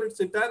recover its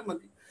entire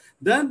money,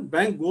 then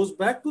bank goes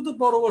back to the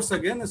borrowers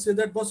again and say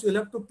that, boss, you'll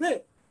have to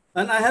pay.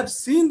 And I have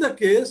seen the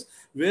case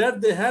where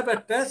they have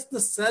attached the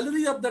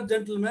salary of that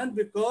gentleman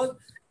because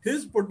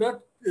his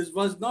product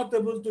was not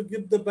able to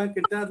give the bank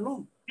entire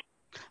loan.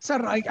 Sir,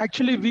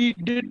 we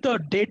did the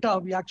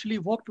data. We actually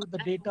worked with the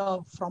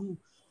data from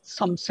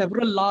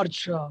several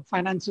large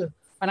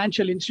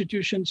financial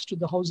institutions to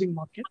the housing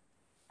market.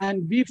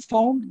 And we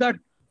found that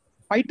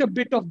quite a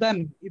bit of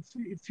them,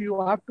 if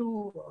you have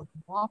to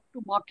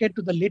market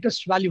to the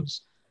latest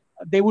values,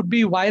 they would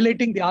be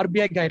violating the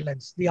RBI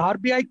guidelines. The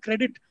RBI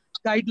credit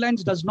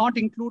guidelines does not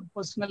include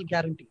personal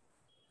guarantee.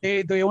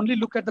 They only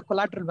look at the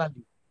collateral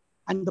value.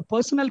 And the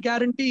personal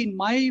guarantee, in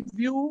my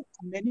view,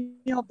 many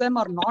of them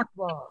are not,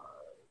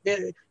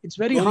 it's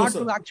very hard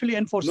to actually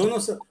enforce. No,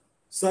 sir.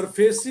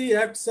 SARFAESI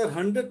Act, sir,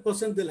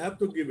 100% they'll have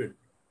to give it.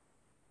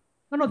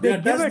 No, they give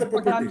attach the it, but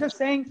property. I'm just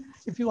saying,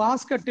 if you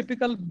ask a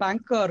typical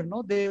banker,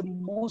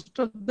 most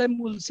of them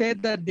will say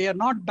that they are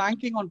not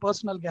banking on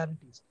personal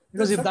guarantees.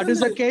 Because if that is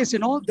the case,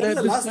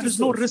 there is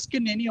no risk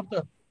in any of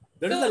the.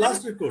 That is the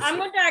last recourse. I'm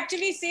going to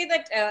actually say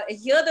that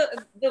here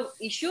the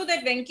issue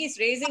that Venki is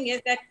raising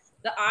is that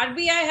the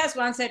RBI has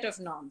one set of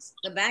norms.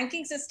 The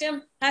banking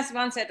system has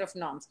one set of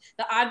norms.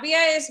 The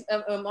RBI is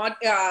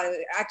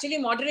actually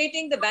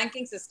moderating the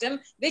banking system,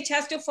 which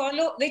has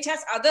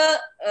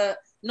other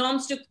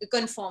norms to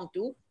conform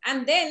to.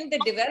 And then the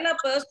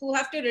developers who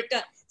have to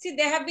return. See,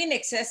 there have been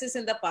excesses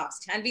in the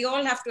past, and we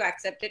all have to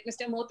accept it.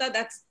 Mr. Mohta,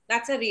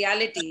 that's a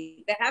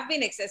reality. There have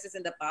been excesses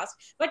in the past.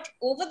 But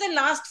over the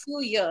last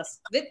few years,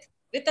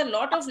 with a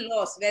lot of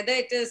laws, whether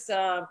it is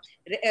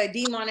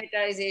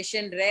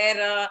demonetization,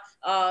 RERA,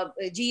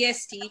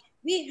 GST,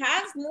 we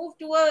have moved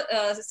to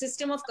a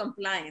system of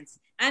compliance.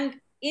 And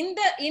in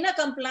a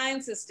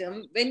compliance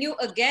system, when you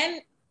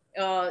again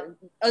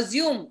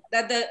assume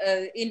that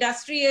the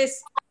industry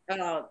is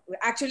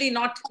actually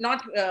not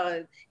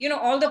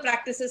all the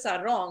practices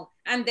are wrong,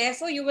 and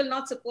therefore you will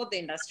not support the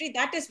industry,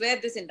 that is where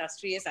this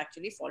industry is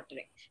actually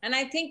faltering. And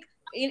I think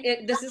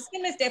the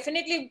system is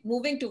definitely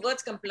moving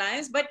towards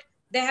compliance, but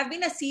there have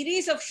been a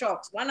series of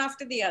shocks, one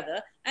after the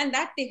other, and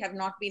that they have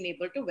not been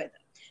able to weather.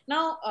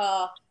 Now,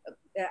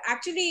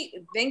 actually,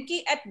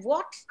 Venki, at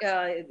what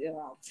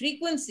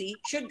frequency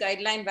should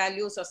guideline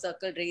values or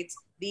circle rates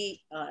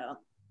be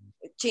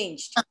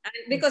changed?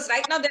 Because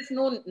right now there's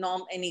no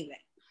norm anywhere.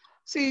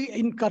 See,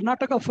 in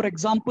Karnataka, for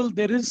example,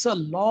 there is a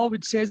law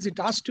which says it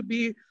has to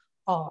be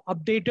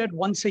updated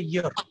once a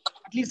year.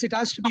 At least it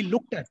has to be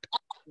looked at.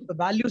 The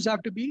values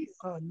have to be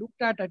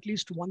looked at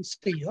least once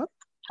a year.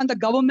 And the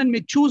government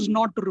may choose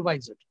not to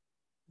revise it.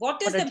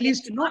 What is at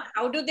least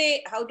how do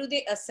they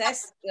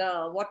assess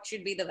what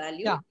should be the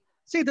value? Yeah.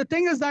 See, the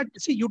thing is that,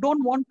 you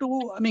don't want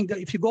to,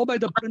 if you go by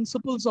the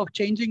principles of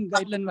changing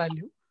guideline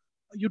value,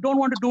 you don't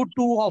want to do it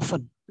too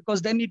often,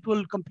 because then it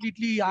will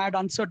completely add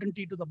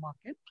uncertainty to the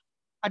market.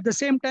 At the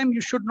same time,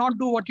 you should not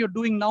do what you're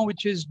doing now,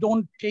 which is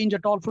don't change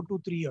at all for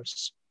 2-3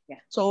 years. Yeah.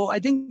 So I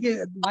think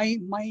my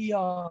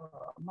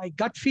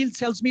gut feel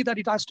tells me that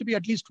it has to be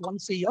at least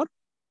once a year.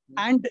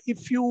 And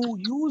if you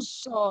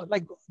use,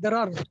 there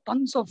are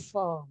tons of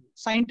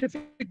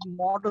scientific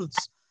models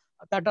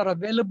that are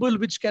available,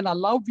 which can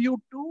allow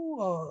you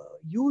to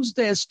use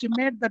the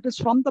estimate that is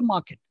from the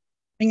market.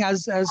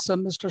 As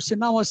Mr.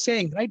 Sinha was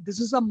saying, right, this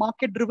is a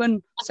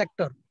market-driven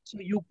sector. So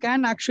you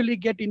can actually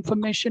get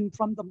information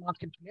from the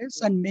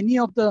marketplace, and many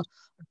of the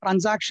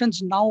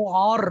transactions now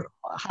are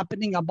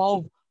happening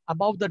above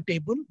the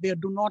table. They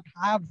do not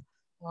have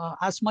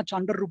as much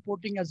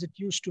under-reporting as it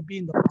used to be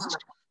in the past.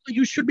 So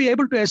you should be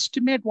able to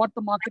estimate what the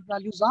market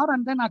values are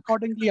and then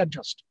accordingly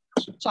adjust.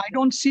 So I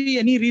don't see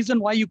any reason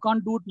why you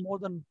can't do it more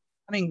than,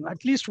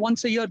 at least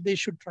once a year they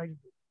should try to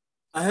do it.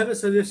 I have a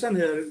suggestion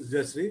here,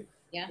 Jayashree.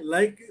 Yeah.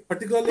 Like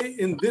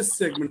particularly in this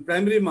segment,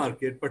 primary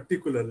market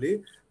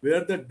particularly,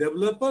 where the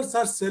developers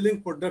are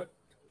selling product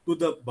to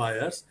the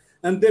buyers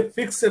and they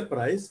fix a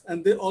price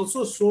and they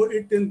also show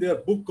it in their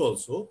book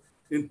also,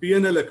 in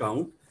P&L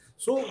account.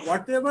 So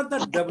whatever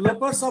the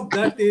developers of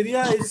that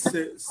area is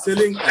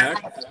selling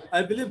at,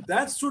 I believe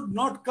that should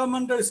not come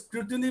under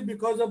scrutiny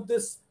because of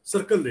this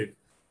circle rate.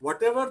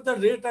 Whatever the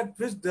rate at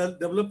which the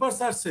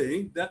developers are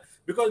saying, that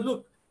because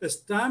look, the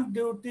stamp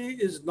duty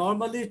is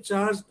normally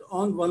charged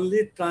on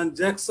only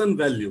transaction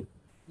value.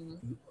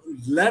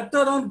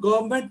 Later on,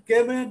 government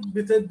came in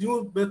with a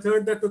new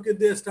method that, okay,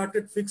 they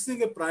started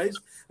fixing a price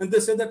and they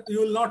say that you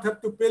will not have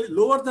to pay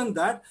lower than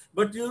that,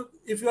 but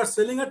if you are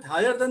selling at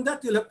higher than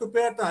that, you'll have to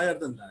pay at higher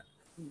than that.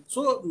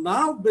 So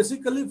now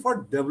basically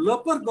for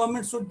developer,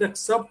 government should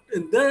accept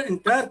in their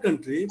entire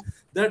country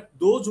that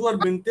those who are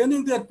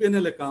maintaining their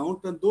P&L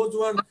account and those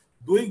who are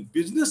doing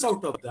business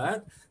out of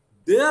that,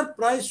 their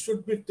price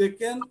should be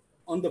taken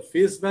on the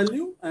face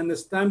value and the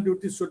stamp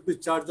duty should be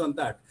charged on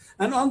that.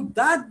 And on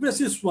that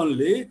basis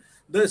only,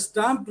 the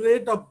stamp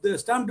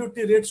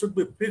duty rate should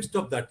be fixed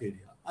of that area.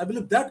 I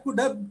believe that could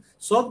have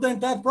solved the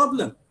entire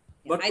problem.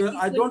 But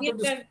I don't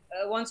understand.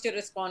 Wants to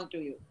respond to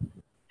you.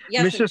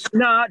 Yes, Mr.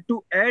 Sinha,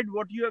 to add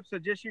what you have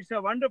suggested, it's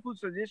a wonderful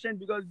suggestion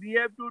because we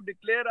have to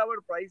declare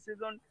our prices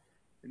on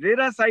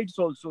RERA sites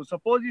also.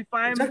 Suppose if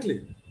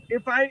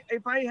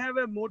if I have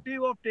a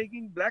motive of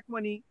taking black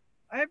money,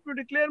 I have to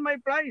declare my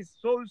price.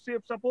 So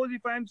suppose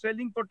if I am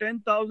selling for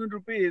 10,000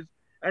 rupees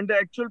and the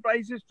actual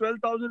price is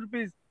 12,000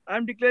 rupees, I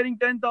am declaring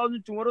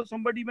 10,000. Tomorrow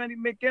somebody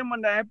may come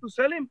and I have to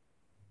sell him.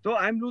 So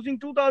I am losing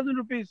 2,000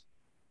 rupees.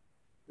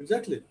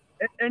 Exactly.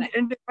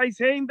 And by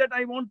saying that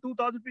I want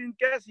 2,000 rupees in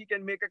cash, he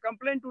can make a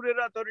complaint to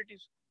RERA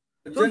authorities.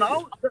 Exactly. So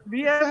now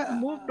we have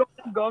moved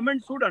on.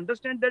 Government should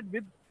understand that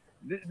with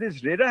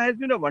this RERA has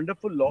been a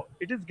wonderful law.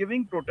 It is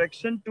giving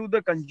protection to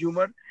the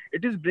consumer.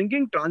 It is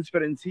bringing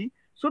transparency.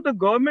 So the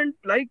government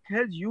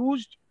has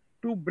used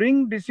to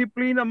bring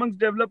discipline amongst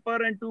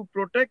developer and to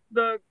protect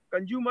the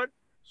consumer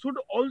should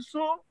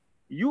also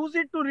use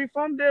it to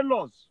reform their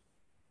laws.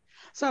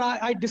 Sir,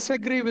 I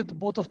disagree with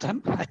both of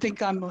them. I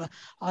think I'm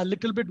a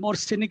little bit more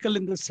cynical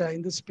in this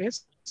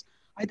space.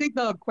 I think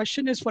the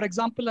question is, for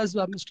example, as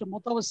Mr.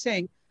 Mohta was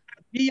saying,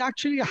 we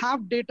actually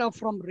have data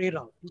from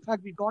RERA. In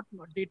fact, we got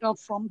data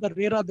from the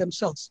RERA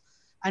themselves,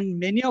 and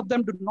many of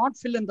them do not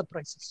fill in the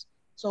prices.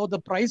 So the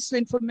price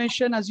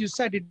information, as you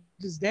said, it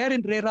is there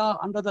in RERA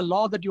under the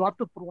law that you have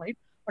to provide,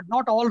 but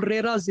not all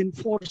RERAs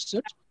enforce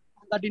it.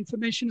 That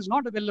information is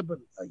not available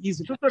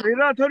easily. So the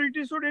RERA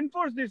authority should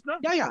enforce this, no?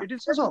 Yeah. It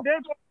is so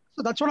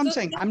that's what I'm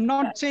saying. I'm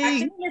not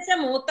saying. Actually, Mr.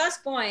 Mohta's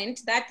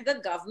point that the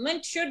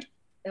government should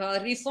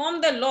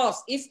reform the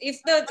laws.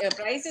 If the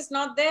price is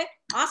not there,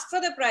 ask for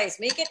the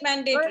price, make it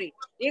mandatory.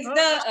 If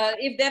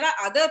there are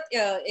other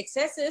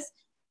excesses,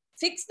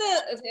 fix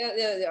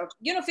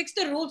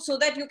the rules so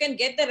that you can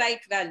get the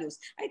right values.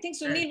 I think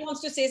Sunil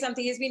wants to say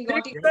something. He's been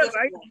wanting to the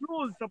right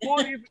rules.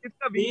 Suppose if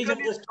the vehicle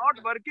is not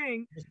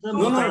working,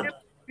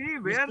 see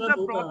where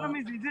the problem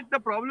is. Is it the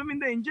problem in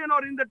the engine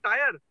or in the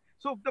tire?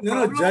 So the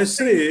problem is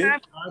in the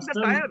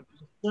tire.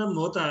 Mr.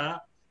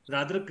 Mohta,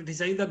 rather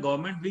criticizing the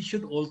government, we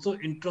should also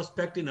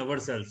introspect in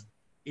ourselves.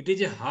 It is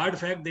a hard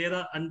fact there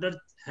are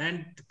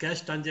underhand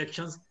cash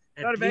transactions.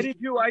 There are very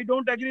few. I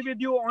don't agree with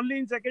you. Only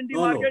in secondary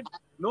market,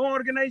 no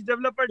organized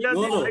developer does it.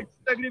 I don't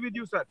agree with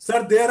you, sir.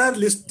 Sir, there are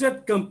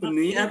listed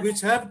companies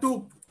which have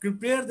to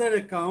prepare their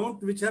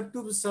account, which have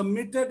to be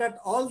submitted at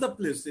all the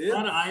places.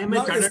 Sir, I am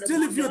now,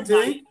 still, if you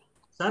think,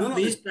 sir,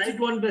 please try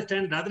to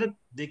understand. Rather,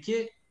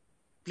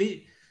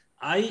 please.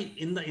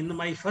 In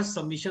my first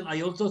submission,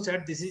 I also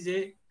said this is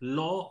a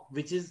law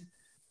which is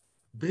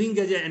bring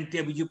as an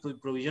anti-abuse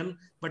provision,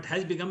 but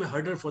has become a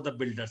hurdle for the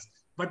builders.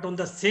 But on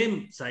the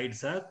same side,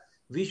 sir,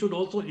 we should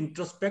also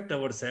introspect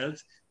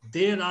ourselves.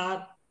 There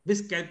are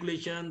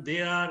miscalculation.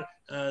 There are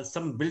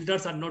some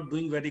builders are not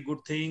doing very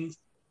good things.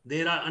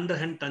 There are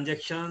underhand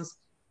transactions.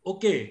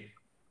 Okay,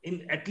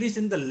 at least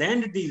in the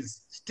land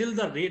deals, still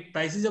the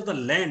prices of the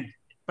land,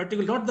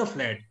 particularly not the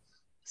flat,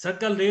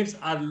 circle rates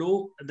are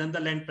low, then the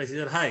land prices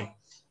are high.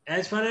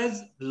 As far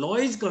as law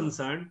is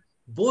concerned,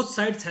 both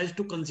sides has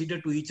to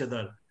consider to each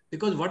other,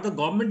 because what the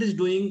government is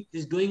doing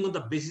on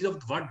the basis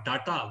of what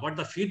data, what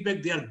the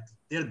feedback they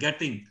are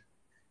getting,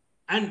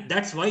 and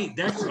that's why in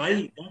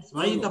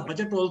the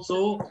budget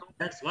also.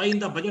 Why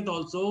the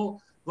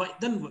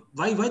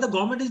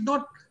government is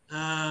not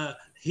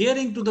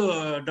hearing to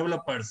the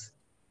developers?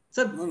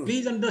 Sir,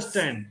 please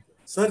understand.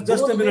 Sir,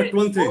 just a minute.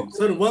 One thing,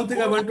 sir. One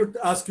thing I want to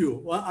ask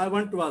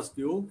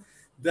you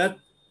that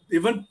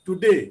even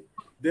today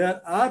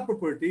there are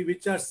property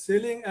which are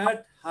selling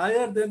at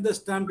higher than the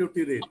stamp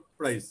duty rate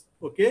price.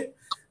 Okay.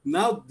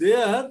 Now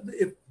there,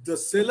 if the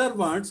seller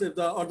wants,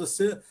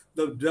 the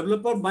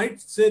developer might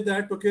say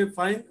that, okay,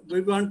 fine,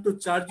 we want to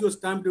charge you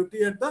stamp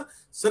duty at the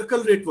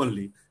circle rate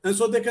only, and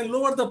so they can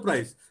lower the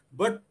price.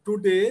 But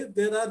today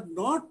there are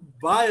not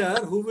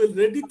buyer who will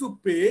ready to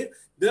pay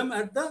them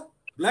at the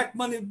black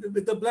money,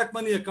 with the black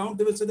money account.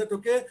 They will say that,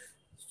 okay,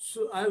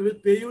 so I will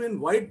pay you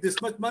in white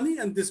this much money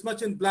and this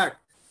much in black.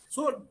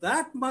 So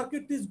that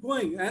market is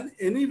going, and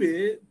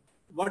anyway,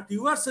 what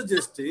you are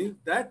suggesting,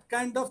 that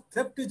kind of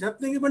theft is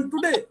happening even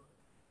today.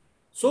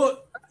 So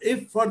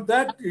if for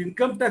that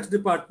income tax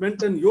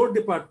department and your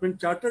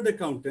department, chartered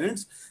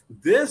accountants,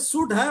 they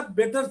should have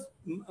better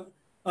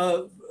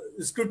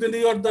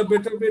scrutiny or the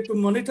better way to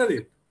monitor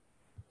it.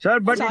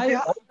 Sir, but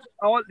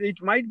it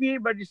might be,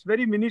 but it's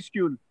very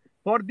minuscule.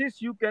 For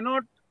this, you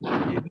cannot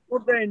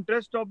ignore the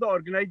interest of the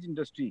organized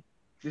industry.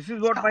 This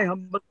is what my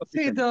humble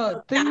opinion. See,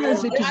 the thing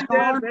is, it is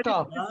not.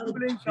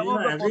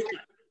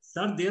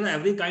 Sir, there are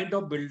every kind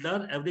of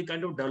builder, every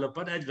kind of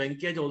developer. As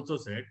Venkatesh also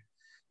said,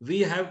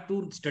 we have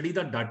to study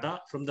the data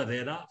from the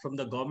RERA, from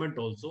the government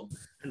also,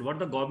 and what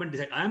the government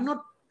decides. I am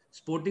not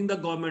supporting the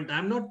government. I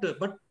am not,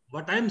 but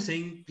what I am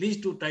saying,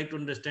 please to try to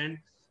understand.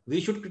 We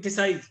should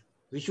criticize.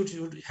 We should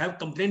have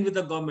complaint with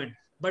the government,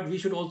 but we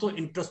should also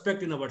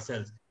introspect in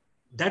ourselves.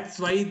 That's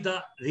why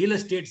the real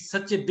estate,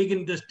 such a big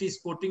industry,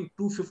 supporting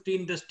 250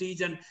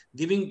 industries and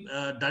giving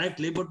direct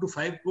labor to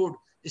 5 crore,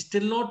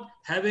 still not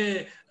have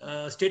a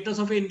status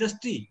of an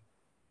industry.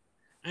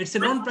 And it's a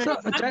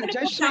non-private. On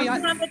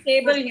the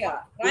table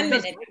here. 1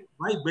 minute.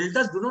 Why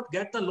builders do not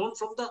get the loan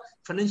from the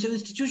financial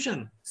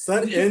institution?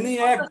 Sir, any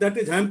act that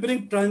is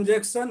hampering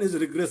transaction is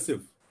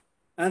regressive,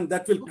 and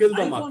that will kill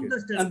the market.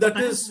 And that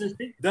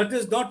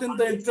is not in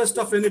the interest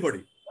of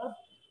anybody.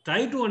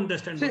 Try to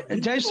understand. See,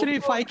 Jayashree,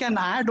 if I can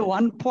add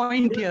one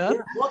point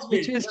here,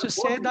 which is to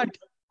say that,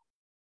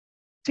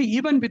 see,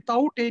 even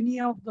without any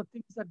of the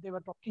things that they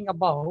were talking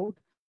about,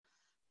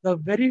 the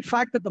very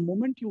fact that the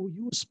moment you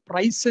use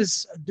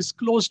prices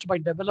disclosed by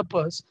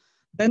developers,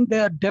 then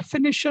their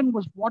definition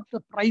was what the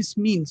price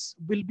means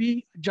will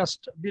be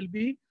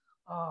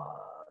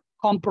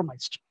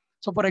compromised.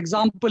 So, for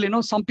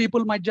example, some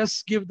people might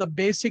just give the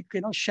basic,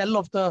 shell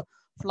of the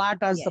flat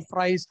as the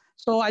price.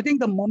 So I think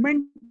the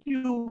moment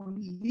you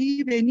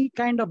leave any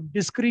kind of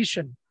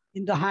discretion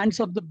in the hands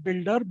of the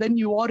builder, then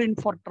you are in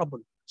for trouble.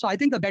 So I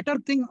think the better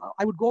thing,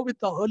 I would go with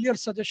the earlier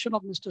suggestion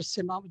of Mr.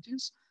 Sinha, which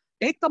is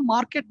take the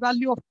market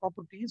value of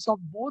properties of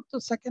both the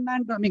second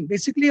hand. I mean,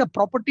 basically a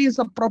property is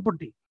a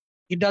property.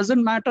 It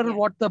doesn't matter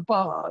what the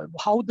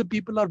how the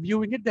people are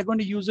viewing it, they're going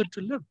to use it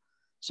to live.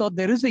 So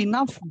there is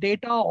enough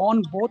data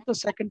on both the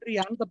secondary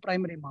and the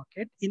primary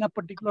market in a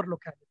particular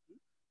locality.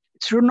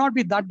 It should not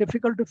be that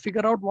difficult to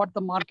figure out what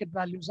the market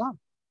values are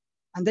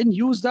and then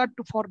use that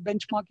for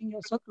benchmarking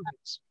your circle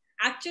rates.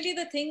 Actually,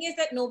 the thing is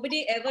that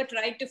nobody ever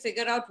tried to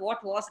figure out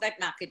what was that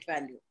market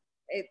value.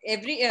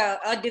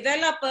 A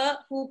developer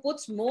who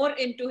puts more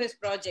into his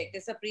project,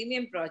 it's a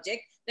premium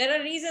project, there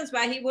are reasons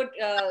why he would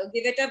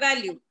give it a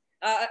value,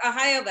 a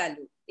higher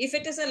value. If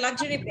it is a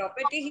luxury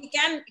property,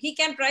 he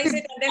can price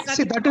it.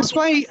 And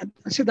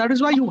that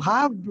is why you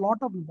have a lot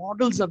of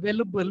models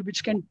available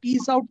which can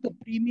tease out the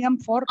premium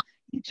for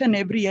each and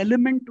every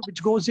element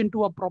which goes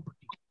into a property.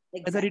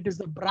 Exactly. Whether it is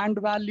the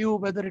brand value,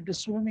 whether it is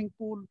swimming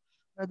pool,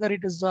 whether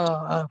it is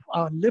a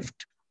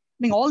lift. I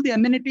mean, all the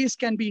amenities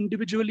can be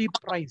individually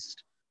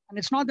priced. And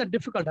it's not that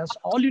difficult.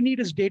 All you need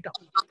is data.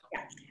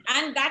 Yeah.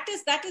 And that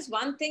is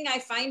one thing I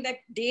find, that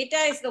data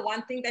is the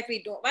one thing that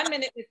we don't. 1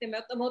 minute, Mr.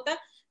 Mohta.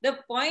 The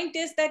point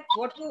is that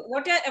what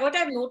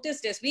I've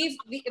noticed is we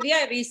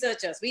are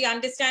researchers. We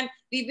understand.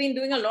 We've been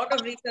doing a lot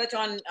of research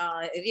on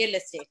real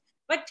estate.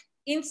 But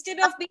instead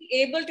of being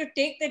able to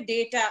take the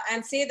data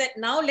and say that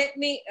now let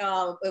me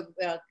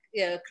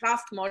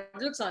craft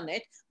models on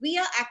it, we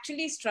are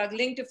actually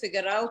struggling to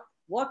figure out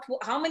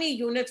how many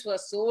units were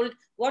sold,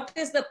 what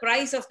is the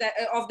price of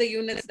the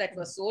units that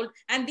were sold,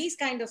 and these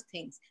kind of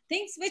things.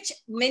 Things which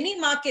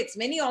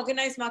many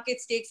organized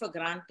markets take for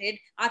granted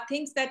are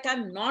things that are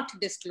not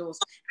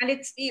disclosed. And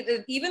it's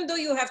even though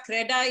you have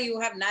CREDAI, you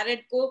have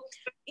NAREDCO,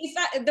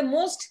 the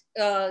most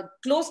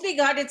closely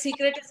guarded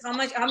secret is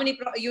how many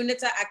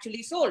units are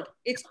actually sold.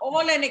 It's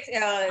all an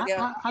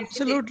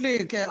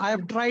absolutely. Okay. I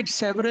have tried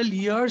several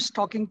years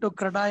talking to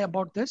CREDAI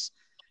about this.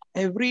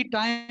 Every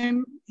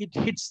time it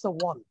hits the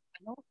wall.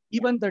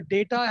 Even the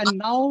data, and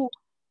now,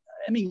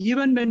 I mean,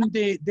 even when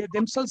they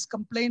themselves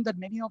complain that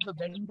many of the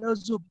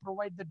vendors who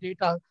provide the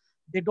data,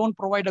 they don't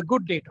provide a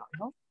good data,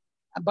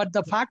 But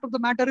the fact of the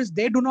matter is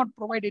they do not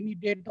provide any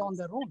data on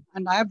their own.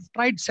 And I have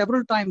tried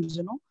several times,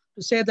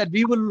 to say that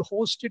we will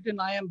host it in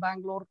IIM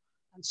Bangalore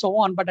and so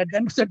on. But at the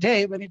end of the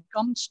day, when it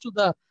comes to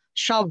the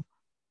shove,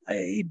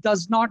 it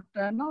does not,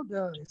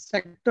 the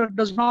sector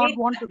does not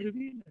want to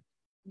reveal it.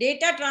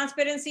 Data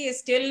transparency is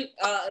still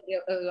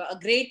a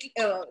great,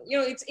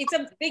 it's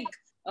a big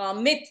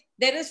myth.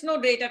 There is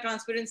no data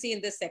transparency in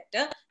this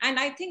sector. And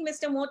I think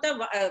Mr. Mohta,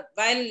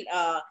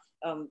 while,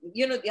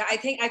 I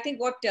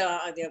think what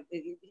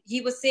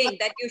he was saying,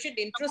 that you should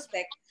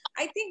introspect.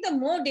 I think the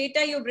more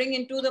data you bring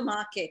into the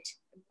market,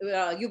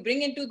 you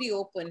bring into the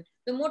open,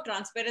 the more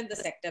transparent the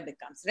sector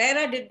becomes.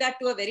 RERA did that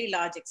to a very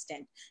large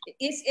extent.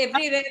 Is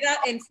every RERA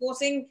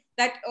enforcing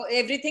that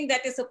everything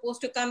that is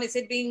supposed to come, is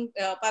it being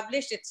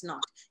published? It's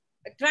not.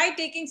 Try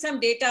taking some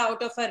data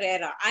out of a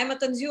RERA. I'm a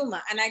consumer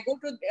and I go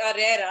to a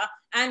RERA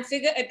and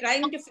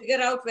trying to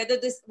figure out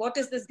what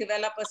is this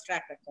developer's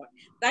track record.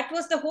 That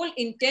was the whole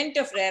intent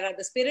of RERA,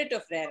 the spirit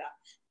of RERA.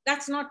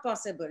 That's not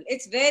possible.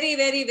 It's very,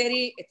 very,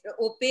 very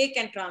opaque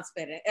and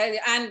transparent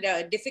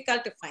and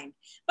difficult to find.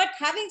 But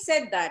having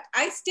said that,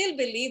 I still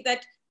believe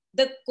that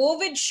the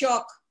COVID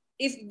shock,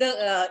 if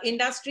the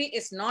industry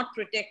is not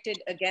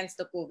protected against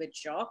the COVID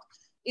shock,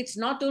 it's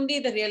not only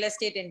the real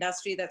estate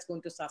industry that's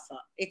going to suffer.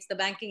 It's the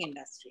banking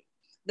industry.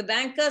 The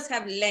bankers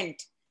have lent.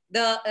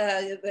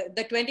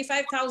 The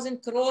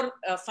 25,000 crore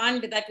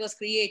fund that was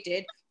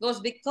created was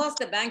because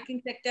the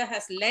banking sector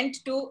has lent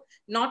to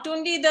not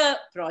only the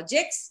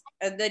projects,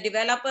 the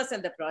developers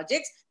and the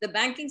projects, the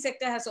banking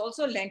sector has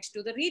also lent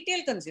to the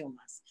retail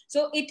consumers.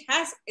 So it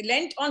has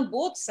lent on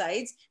both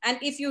sides. And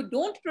if you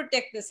don't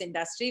protect this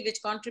industry, which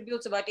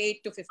contributes about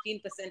 8 to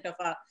 15% of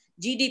our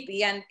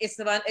GDP and is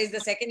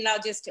the second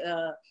largest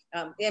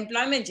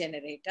employment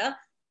generator,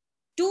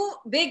 two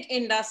big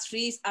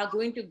industries are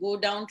going to go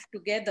down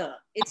together.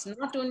 It's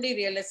not only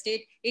real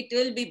estate, it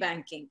will be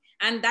banking.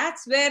 And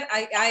that's where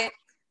I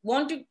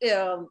want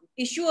to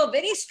issue a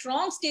very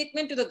strong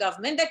statement to the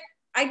government that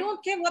I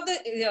don't care what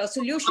the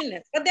solution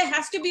is, but there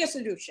has to be a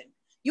solution.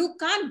 You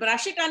can't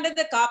brush it under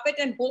the carpet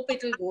and hope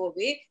it will go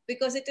away,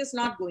 because it is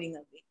not going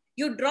away.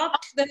 You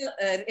dropped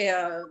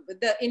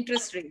the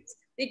interest rates.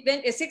 It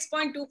went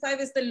 6.25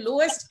 is the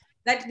lowest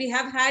that we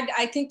have had,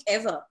 I think,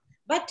 ever.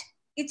 But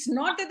it's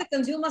not that the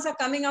consumers are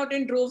coming out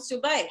in droves to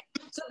buy.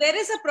 So there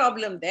is a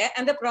problem there,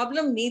 and the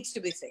problem needs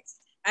to be fixed.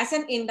 As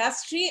an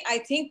industry, I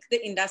think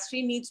the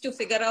industry needs to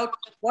figure out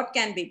what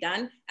can be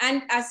done.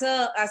 And as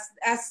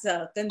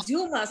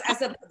consumers,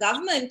 as a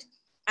government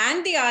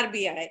and the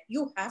RBI,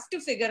 you have to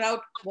figure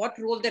out what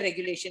role the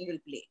regulation will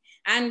play.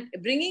 And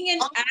bringing in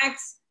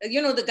acts,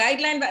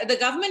 the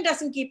government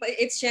doesn't keep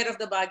its share of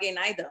the bargain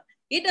either.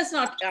 It does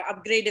not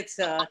upgrade its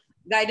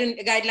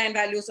guideline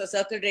values or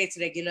circle rates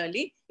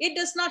regularly. It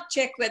does not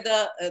check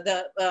whether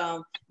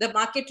the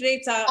market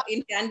rates are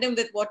in tandem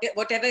with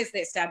whatever is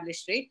the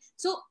established rate.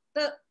 So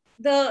the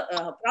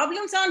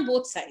problems are on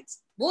both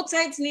sides. Both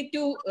sides need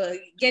to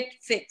get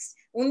fixed.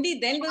 Only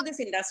then will this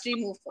industry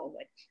move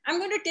forward. I'm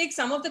going to take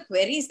some of the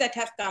queries that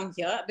have come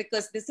here,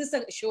 because this is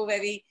a show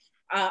where we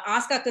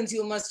ask our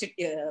consumers to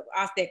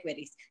ask their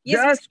queries.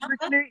 Yes,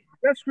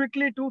 just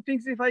quickly, two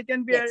things, if I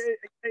can be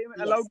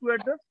allowed to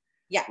address.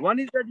 Yeah. One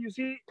is that, you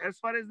see, as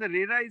far as the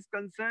RERA is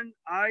concerned,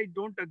 I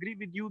don't agree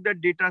with you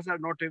that data are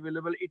not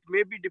available. It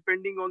may be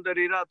depending on the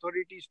RERA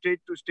authority,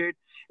 state to state.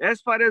 As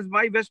far as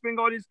my West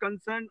Bengal is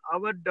concerned,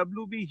 our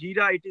WB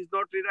HERA, it is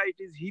not RERA, it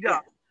is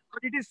HERA,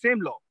 but it is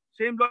same law.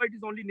 Same law, it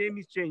is only name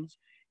is changed.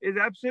 Is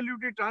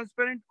absolutely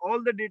transparent.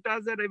 All the data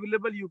are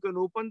available. You can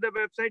open the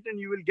website and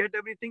you will get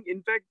everything.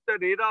 In fact, the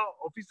RERA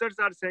officers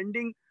are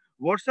sending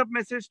WhatsApp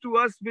message to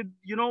us with,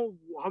 you know,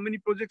 how many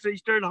projects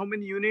registered, how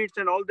many units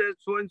and all that,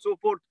 so and so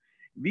forth.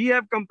 We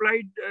have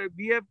compiled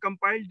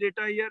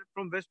data here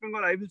from West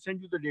Bengal. I will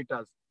send you the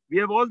data. We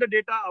have all the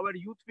data. Our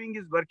youth wing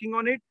is working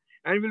on it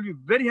and we'll be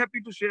very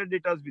happy to share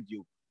data with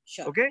you.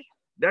 Sure. Okay.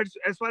 That's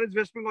as far as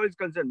West Bengal is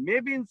concerned.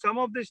 Maybe in some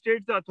of the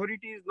states, the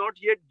authority is not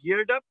yet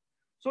geared up.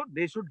 So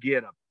they should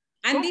gear up.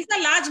 And so, these are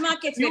large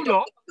markets. We're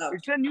talking about.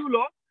 It's a new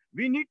law.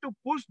 We need to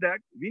push that.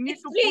 We need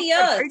to push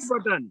the right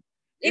button.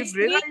 If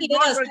RERA is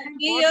not working, 3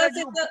 years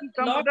is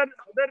some other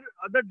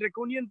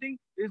draconian thing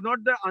is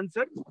not the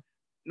answer.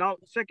 Now,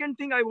 second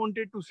thing I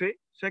wanted to say,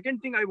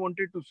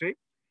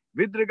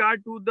 with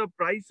regard to the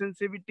price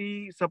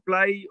sensitivity,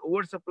 supply,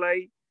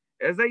 oversupply,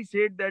 as I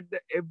said that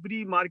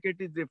every market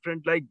is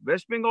different. Like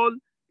West Bengal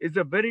is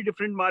a very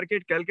different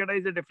market. Calcutta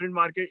is a different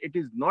market. It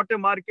is not a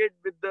market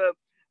with the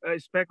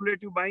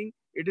speculative buying.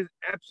 It is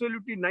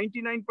absolutely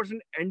 99%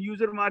 end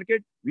user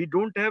market. We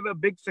don't have a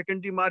big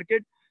secondary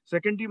market.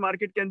 Secondary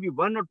market can be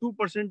 1 or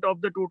 2%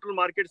 of the total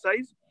market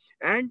size.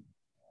 And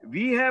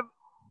we have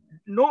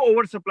no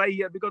oversupply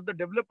here because the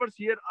developers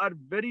here are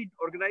very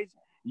organized.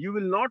 You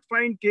will not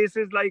find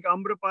cases like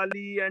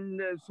Amrapali and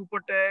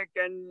Supertech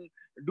and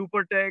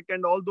Dupertech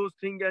and all those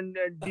things and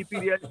DP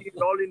Realty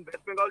and all in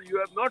West Bengal. You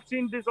have not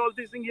seen all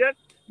these things here.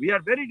 We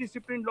are very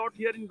disciplined lot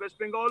here in West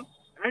Bengal,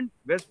 and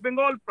West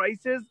Bengal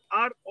prices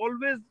are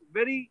always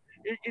very,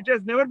 it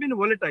has never been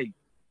volatile,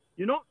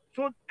 you know.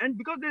 So, and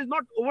because there is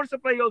not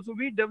oversupply also,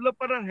 we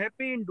developers are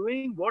happy in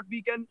doing what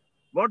we can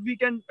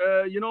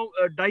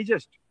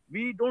digest.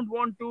 We don't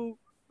want to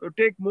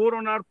take more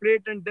on our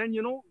plate and then,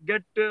 you know,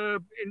 get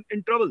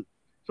in trouble.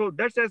 So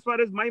that's as far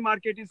as my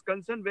market is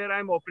concerned, where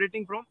I'm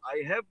operating from.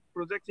 I have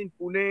projects in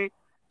Pune,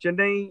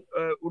 Chennai,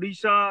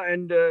 Odisha,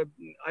 and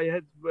I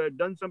have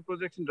done some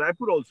projects in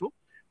Raipur also.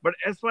 But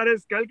as far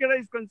as Calcutta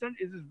is concerned,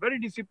 it is a very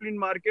disciplined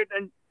market,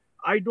 and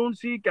I don't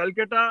see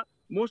Calcutta.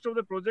 Most of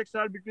the projects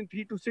are between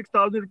 3,000 to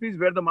 6,000 rupees,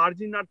 where the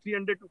margin are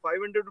 300 to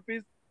 500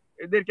 rupees.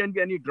 There can be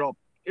any drop.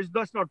 It's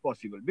just not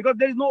possible because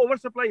there is no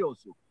oversupply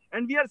also.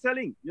 And we are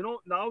selling, you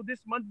know, now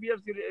this month we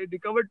have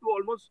recovered to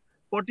almost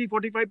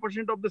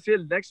 40-45% of the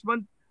sale. Next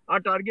month, our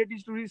target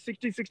is to reach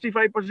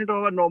 60-65% of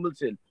our normal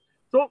sale.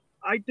 So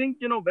I think,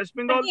 you know, West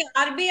Bengal. The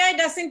RBI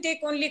doesn't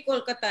take only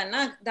Kolkata,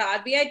 na? The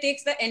RBI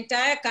takes the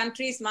entire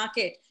country's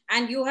market.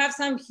 And you have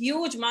some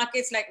huge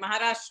markets like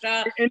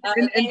Maharashtra,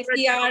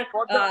 NCR,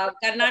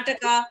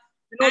 Karnataka.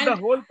 You know, the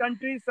whole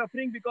country is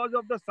suffering because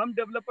of some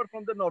developer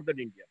from the northern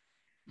India.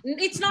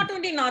 It's not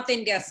only North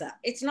India, sir.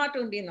 It's not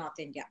only North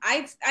India.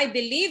 I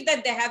believe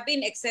that there have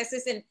been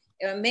excesses in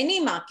many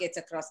markets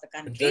across the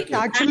country.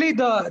 Actually,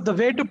 the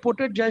way to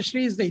put it,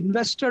 Jayashree, is the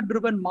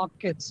investor-driven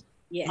markets.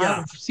 Yes.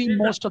 I've seen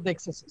most of the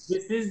excesses.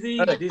 This is the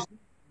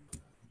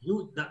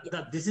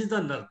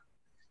nerve,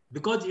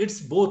 because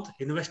it's both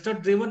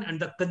investor-driven and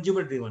the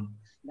consumer-driven.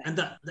 Right. And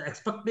the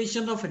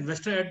expectation of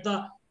investor at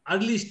the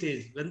early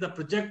stage, when the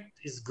project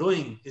is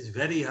growing, is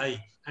very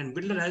high, and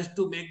builder has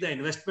to make the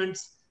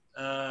investments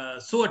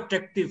so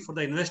attractive for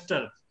the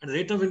investor, and the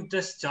rate of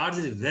interest charge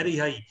is very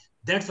high.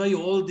 That's why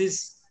all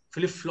this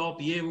flip-flop,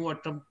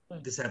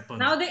 this happens.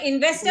 Now the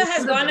investor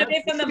has gone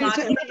away from the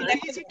market. Let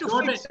me give a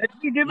good news.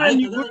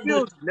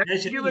 Let me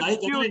give a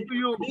good news to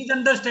you. Please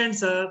understand,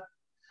 sir.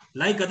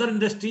 Like other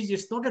industries,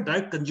 it's not a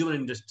direct consumer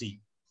industry.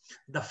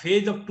 The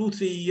phase of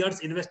 2-3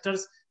 years,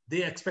 investors,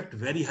 they expect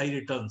very high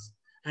returns.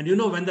 And you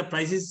know, when the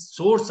prices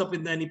soars up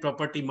in any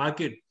property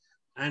market,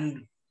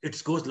 and it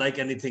goes like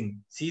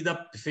anything. See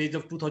the phase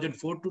of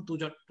 2004 to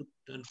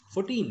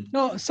 2014.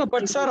 No, so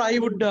but sir, I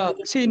would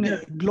see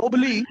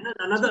globally,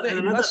 another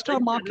investor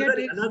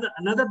market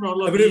another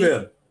problem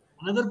everywhere.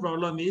 Another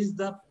problem is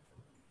the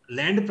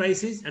land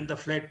prices and the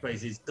flat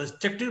prices,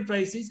 constructed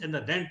prices and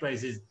the rent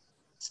prices.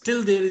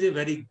 Still, there is a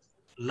very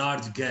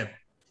large gap.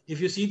 If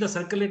you see the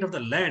circle rate of the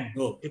land,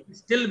 it is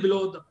still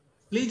below the.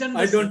 Please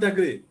understand.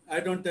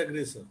 I don't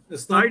agree, sir.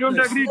 It's not. I don't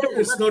agree.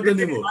 It's not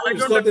anymore.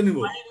 It's not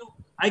anymore.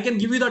 I can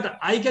give you that.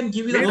 I can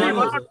give you the.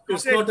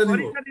 It's not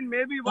anymore.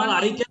 Maybe one.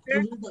 I can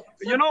give you the.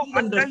 You know,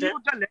 understand.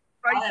 The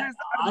prices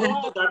are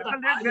low.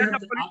 Where the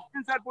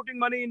politicians are putting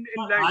money in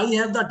land. I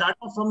have the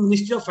data from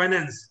Ministry of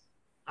Finance.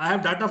 I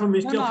have data from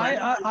Ministry of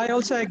Finance. I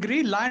also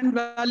agree. Land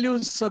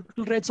values,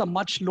 circle rates are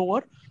much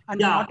lower. And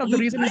part of the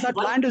reason is that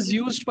land is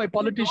used by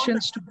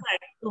politicians to.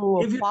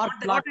 If you park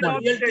don't black accept the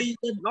money. reality,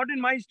 Not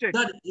in my state.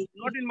 sir,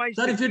 Not in my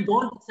sir, state. if you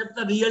don't accept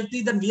the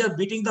reality, then we are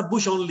beating the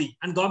bush only,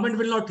 and government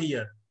will not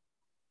hear.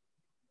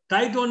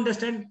 Try to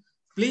understand.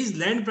 Please,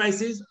 land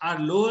prices are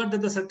lower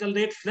than the circle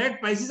rate. Flat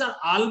prices are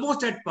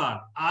almost at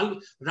par.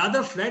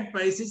 Rather, flat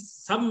prices,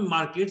 some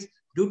markets,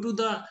 due to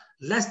the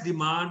less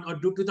demand or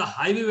due to the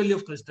highway value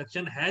of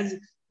construction, has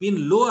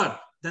been lower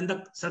than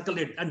the circle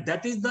rate. And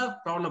that is the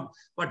problem.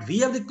 What we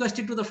have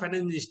requested to the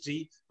finance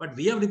ministry, what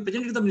we have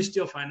represented to the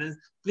Ministry of Finance,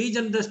 please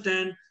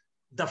understand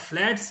the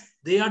flats,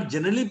 they are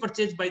generally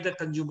purchased by the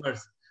consumers.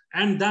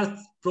 And the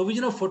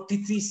provision of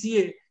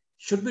 43CA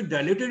should be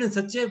diluted in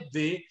such a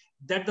way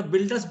that the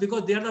builders,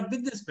 because they are the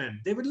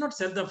businessmen, they will not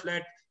sell the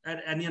flat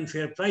at any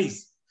unfair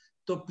price.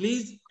 So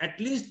please at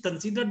least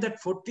consider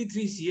that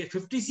 43CA,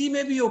 50C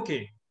may be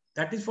okay.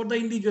 That is for the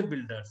individual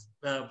builders,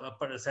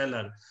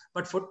 seller.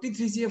 But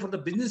 43CA for the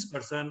business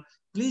person,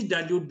 please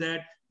dilute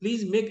that.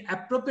 Please make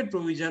appropriate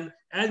provision.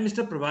 As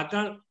Mr.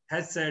 Prabhakar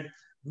has said,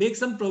 make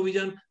some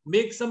provision,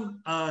 make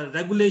some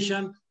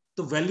regulation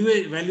to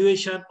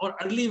valuation or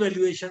early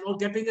valuation or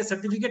getting a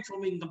certificate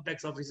from income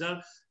tax officer.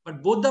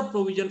 But both the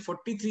provision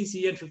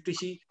 43C and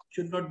 50C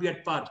should not be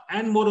at par.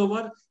 And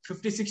moreover,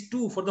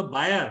 56(2) for the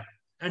buyer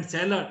and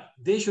seller,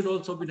 they should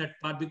also be at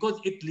par,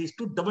 because it leads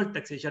to double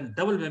taxation,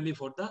 double whammy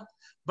for the.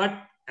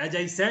 But as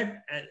I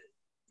said,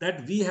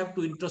 that we have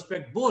to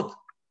introspect both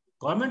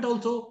government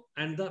also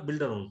and the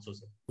builder also,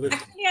 sir.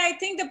 Actually, I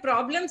think the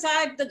problems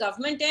are at the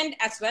government end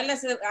as well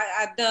as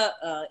at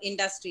the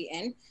industry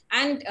end.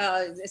 And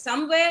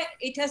somewhere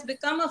it has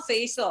become a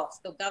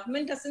face-off. The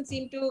government doesn't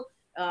seem to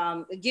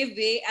give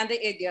way, and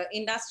the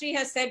industry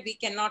has said we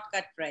cannot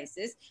cut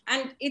prices.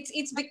 And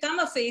it's become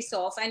a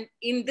face-off. And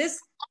in this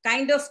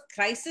kind of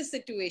crisis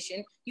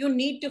situation, you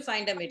need to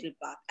find a middle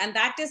path. And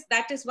that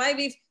is why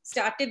we've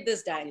started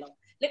this dialogue.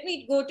 Let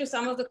me go to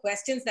some of the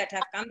questions that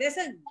have come. There's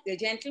a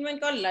gentleman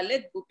called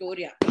Lalit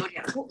Butoria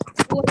who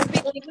has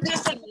been giving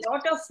us a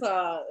lot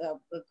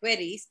of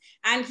queries.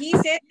 And he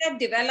said that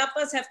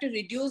developers have to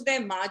reduce their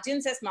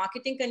margins as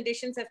marketing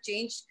conditions have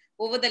changed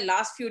over the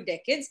last few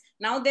decades.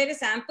 Now there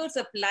is ample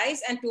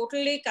supplies and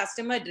totally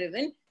customer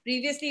driven.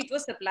 Previously, it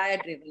was supplier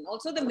driven.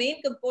 Also, the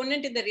main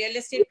component in the real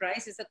estate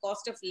price is the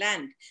cost of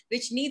land,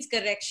 which needs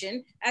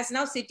correction as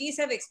now cities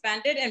have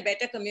expanded and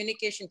better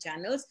communication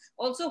channels.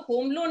 Also,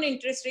 home loan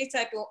interest rates are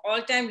at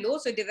all-time low,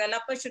 so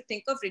developers should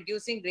think of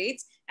reducing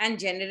rates and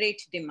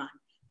generate demand.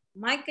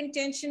 My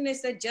contention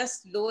is that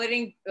just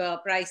lowering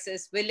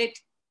prices, will it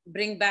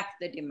bring back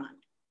the demand?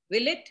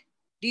 Will it?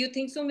 Do you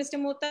think so, Mr.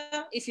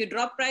 Mohta? If you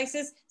drop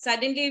prices,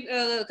 suddenly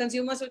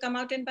consumers will come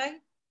out and buy?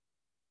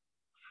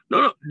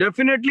 No,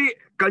 definitely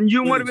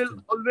consumer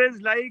will always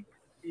like,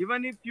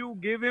 even if you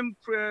give him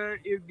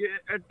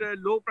at a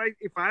low price.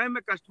 If I am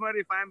a customer,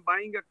 if I am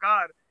buying a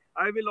car,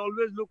 I will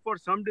always look for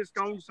some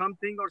discount,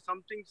 something or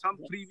something, some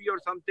freebie or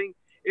something.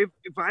 If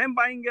I am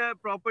buying a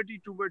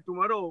property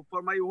tomorrow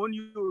for my own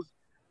use,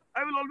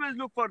 I will always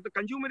look for, the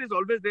consumer is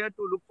always there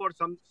to look for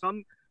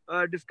some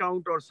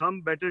discount or some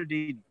better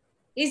deal.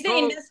 Is the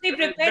industry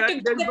prepared to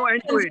give there is no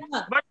end to it.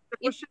 consumer? But the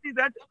question is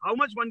that how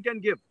much one can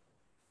give.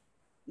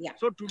 Yeah.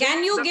 So today,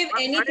 can you give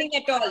anything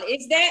at all?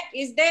 Is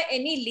there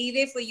any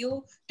leeway for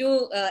you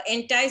to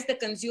entice the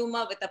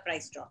consumer with a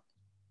price drop?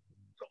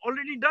 So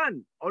already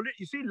done. Already,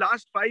 you see,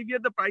 last 5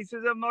 years the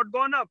prices have not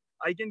gone up.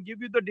 I can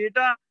give you the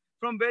data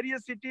from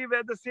various cities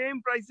where the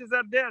same prices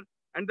are there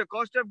and the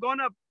cost have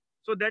gone up.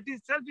 So that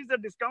itself is a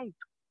discount.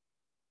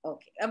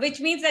 Okay,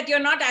 which means that you're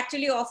not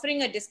actually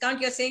offering a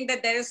discount. You're saying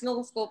that there is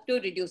no scope to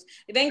reduce.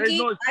 Venki,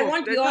 no I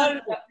want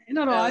your...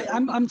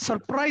 I'm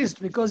surprised,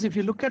 because if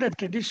you look at a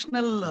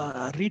traditional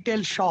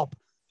retail shop,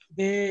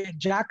 they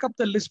jack up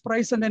the list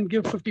price and then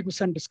give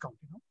 50% discount.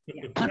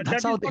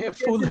 That's how they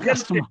fool the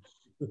customer.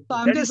 So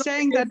I'm just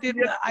saying that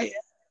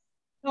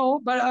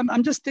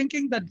I'm just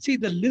thinking that, see,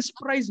 the list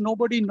price,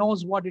 nobody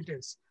knows what it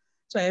is.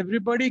 So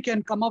everybody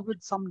can come up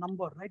with some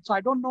number, right? So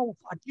I don't know,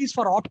 at least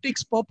for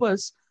optics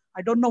purpose,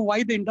 I don't know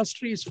why the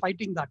industry is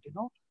fighting that,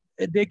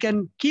 They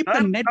can keep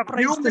the net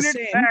price the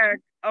same.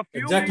 A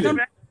few minutes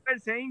back, we were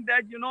saying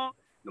that,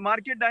 the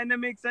market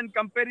dynamics and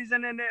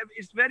comparison, and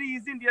it's very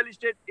easy in real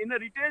estate. In a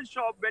retail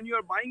shop, when you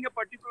are buying a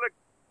particular,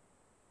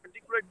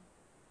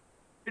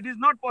 it is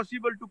not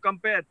possible to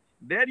compare.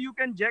 There you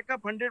can jack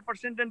up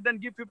 100% and then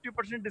give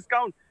 50%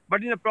 discount.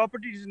 But in a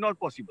property, it is not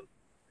possible.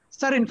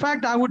 Sir, in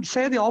fact, I would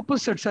say the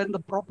opposite, sir. The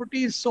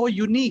property is so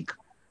unique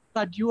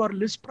that your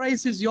list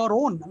price is your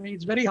own. I mean,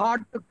 it's very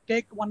hard to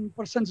take one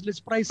person's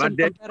list price and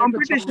compare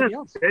it with somebody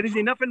else. There is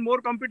enough and more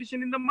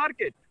competition in the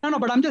market. No,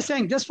 but I'm just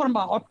saying, just from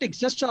optics,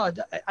 just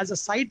as a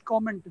side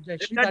comment,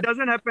 Jayashree, that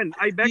doesn't happen.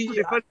 I beg to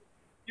differ with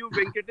you,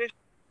 Venkatesh.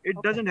 It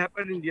doesn't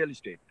happen in real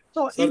estate.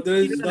 So there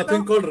is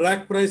nothing called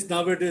rack price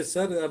nowadays,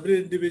 sir.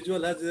 Every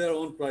individual has their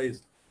own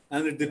price,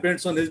 and it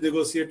depends on his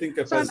negotiating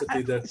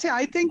capacity.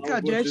 I think,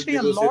 Jayashree,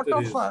 a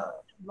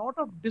lot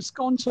of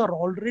discounts are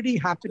already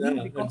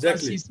happening because,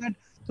 as he said,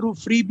 through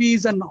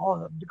freebies and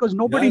all, because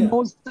nobody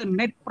knows the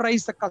net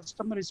price the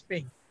customer is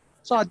paying.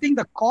 So I think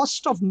the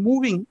cost of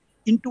moving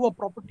into a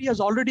property has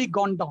already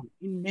gone down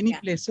in many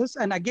places.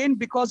 And again,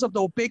 because of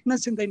the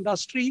opaqueness in the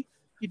industry,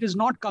 it is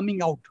not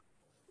coming out.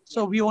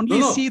 So we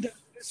only see the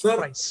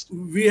price.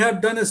 We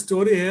have done a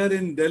story here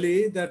in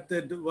Delhi that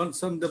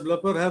some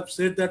developer have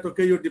said that,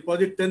 okay, you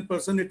deposit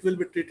 10%, it will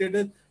be treated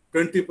as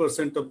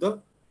 20% of the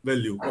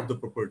value of the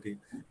property.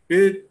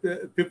 Pay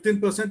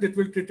 15%, it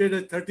will be treated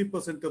as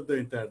 30% of the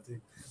entire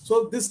thing.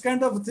 So this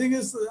kind of thing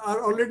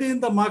are already in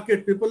the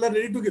market. People are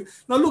ready to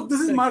give. Now look, this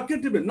is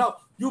market driven. Now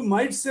you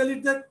might sell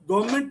it that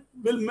government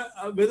will,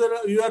 whether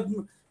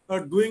you are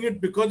doing it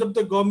because of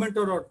the government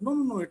or not.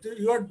 No.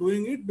 You are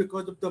doing it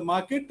because of the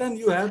market, and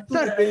you have to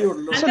repay your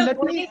loan. And the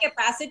holding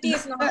capacity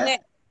is not there.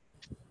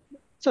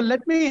 So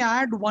let me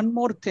add one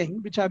more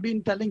thing, which I've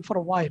been telling for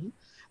a while.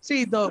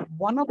 See,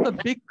 one of the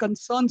big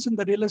concerns in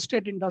the real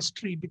estate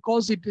industry,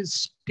 because it is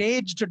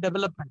staged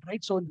development,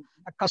 right? So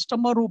a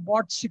customer who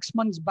bought 6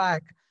 months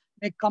back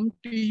may come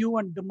to you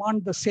and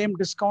demand the same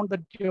discount that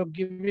you're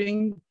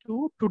giving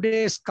to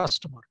today's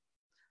customer.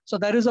 So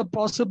there is a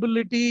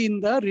possibility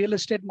in the real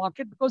estate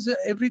market because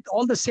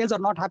all the sales are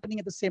not happening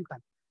at the same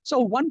time. So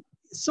one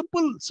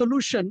simple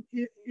solution,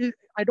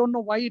 I don't know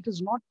why it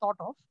is not thought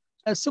of.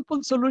 A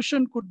simple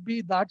solution could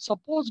be that,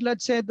 suppose,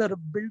 let's say the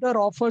builder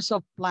offers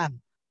a plan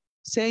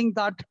saying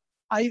that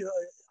I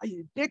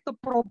take the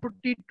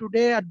property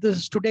today at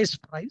today's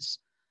price.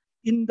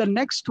 In the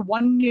next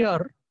 1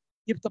 year,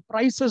 if the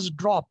prices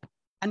drop,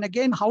 and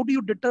again, how do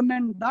you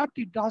determine that?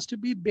 It has to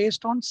be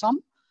based on some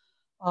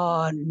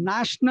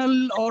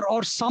national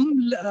or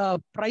some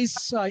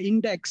price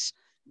index,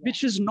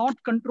 which is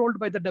not controlled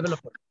by the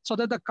developer, so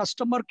that the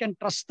customer can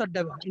trust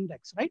the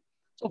index, right?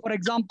 So for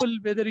example,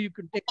 whether you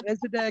could take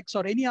Residex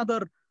or any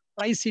other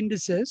price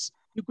indices,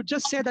 you could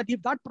just say that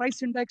if that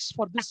price index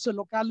for this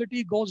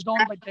locality goes down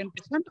by 10%,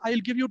 I'll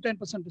give you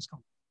 10%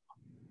 discount.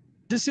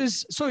 This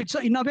is, so it's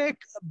in a way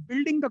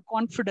building the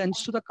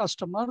confidence to the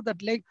customer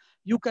that like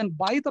you can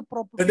buy the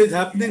property. That is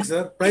happening,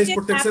 sir. Price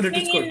protection, it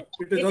is called.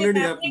 It is already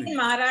happening. In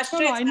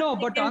Maharashtra, no, I know,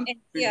 but in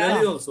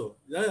Delhi also.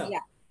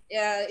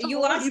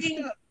 You are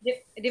seeing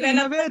in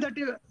a way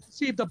that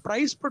see the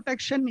price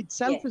protection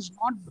itself is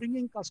not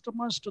bringing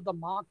customers to the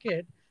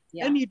market.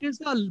 Then it is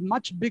a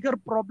much bigger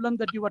problem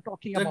that you were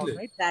talking about,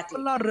 right? Exactly.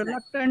 People are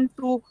reluctant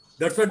to.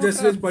 That's what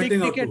Jayashree is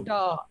pointing out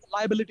to.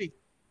 Liability.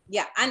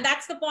 Yeah, and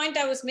that's the point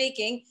I was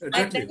making. Exactly.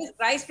 That there is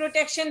price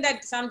protection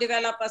that some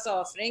developers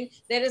are offering.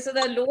 There is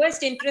the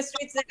lowest interest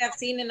rates that I've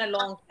seen in a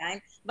long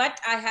time, but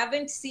I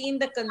haven't seen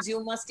the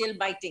consumer still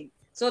biting.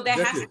 So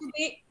there has to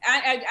be,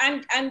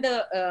 and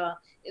the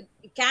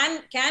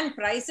can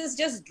prices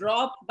just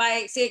drop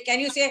by, say, can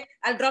you say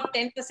I'll drop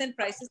 10%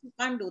 prices? You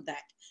can't do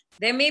that.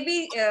 There may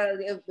be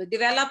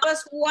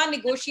developers who are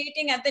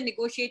negotiating at the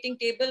negotiating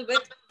table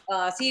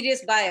with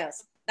serious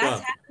buyers.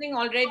 That's happening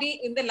already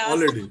in the last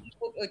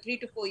 3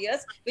 to 4 years,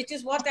 which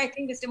is what I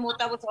think Mr.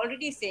 Mohta was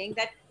already saying,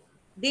 that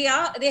they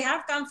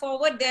have come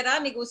forward. There are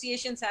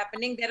negotiations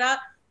happening. There are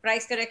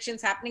price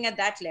corrections happening at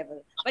that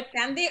level. But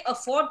can they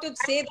afford to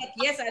say that,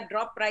 yes, I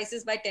drop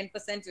prices by 10%,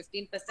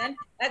 15%?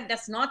 That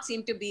does not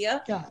seem to be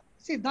a... Yeah.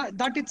 See,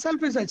 that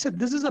itself is, I said,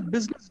 this is a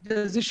business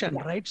decision,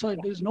 right? So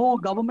there's no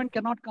government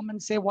cannot come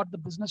and say what the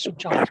business should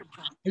charge.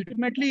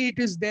 Ultimately, it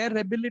is their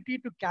ability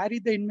to carry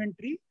the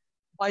inventory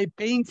by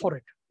paying for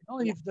it. You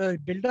know, if the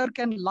builder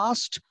can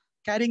last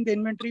carrying the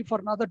inventory for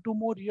another 2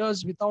 more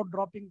years without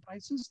dropping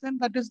prices, then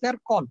that is their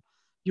call.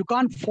 You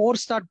can't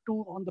force that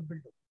on the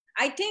builder.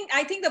 I think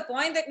the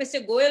point that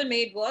Mr. Goyal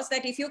made was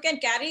that if you can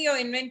carry your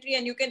inventory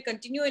and you can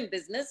continue in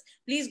business,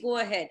 please go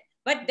ahead.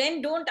 But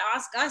then don't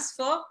ask us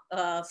for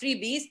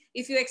freebies.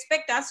 If you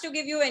expect us to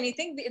give you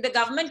anything, the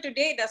government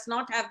today does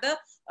not have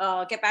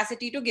the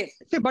capacity to give.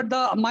 See, but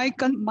my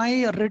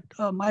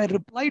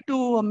reply to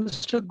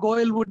Mr.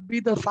 Goyal would be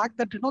the fact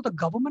that, you know, the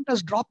government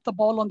has dropped the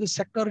ball on this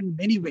sector in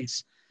many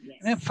ways.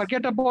 Yes.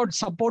 Forget about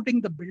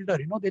supporting the builder.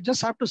 You know, they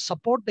just have to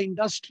support the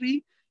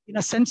industry in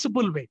a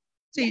sensible way.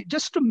 See,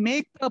 just to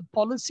make the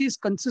policies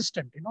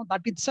consistent, you know,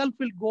 that itself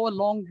will go a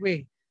long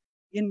way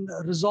in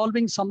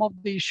resolving some of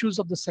the issues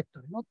of the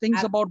sector. You know,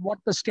 things about what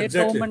the state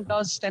government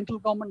does, central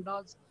government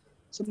does,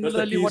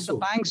 similarly what the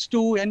banks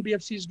do,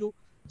 NBFCs do.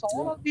 So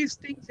all of these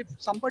things, if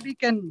somebody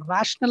can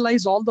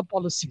rationalize all the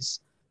policies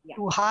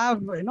to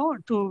have, you know,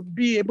 to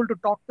be able to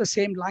talk the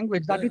same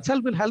language, that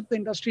itself will help the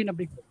industry in a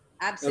big way.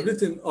 Absolutely.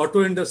 Everything,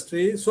 auto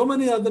industry, so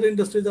many other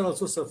industries are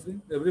also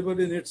suffering.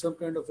 Everybody needs some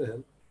kind of a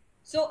help.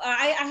 So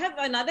I have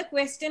another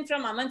question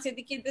from Aman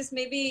Siddiqui. This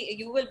maybe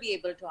you will be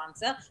able to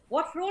answer.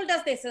 What role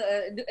does this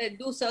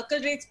do circle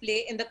rates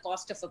play in the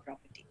cost of a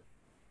property?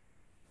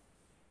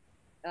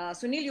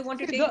 Sunil, you want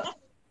to take that?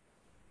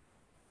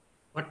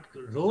 What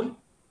role?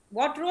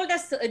 What role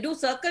do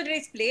circle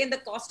rates play in the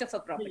cost of a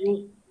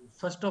property?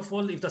 First of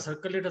all, if the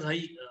circle rate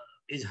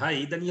is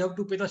high, then you have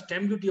to pay the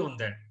stamp duty on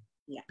that.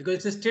 Yeah. Because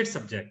it's a state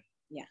subject.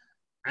 Yeah.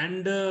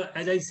 And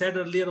as I said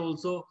earlier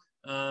also,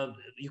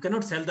 you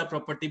cannot sell the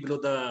property below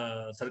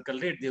the circle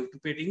rate. They have to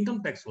pay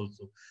income tax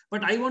also.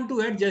 But I want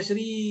to add,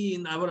 Jayashree,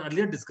 in our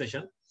earlier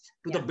discussion,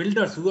 to the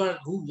builders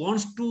who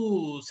wants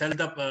to sell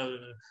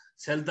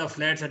the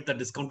flats at the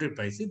discounted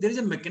prices. There is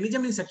a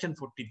mechanism in Section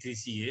 43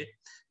 CA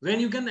when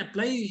you can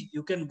apply,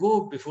 you can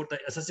go before the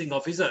assessing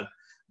officer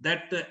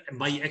that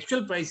my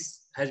actual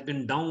price has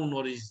been down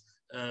or is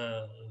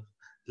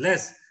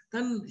less.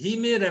 Then he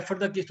may refer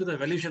the case to the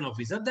valuation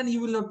officer. Then he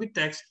will not be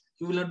taxed.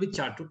 He will not be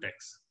charged to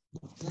tax.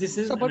 This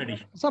is an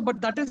addition.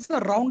 But that is the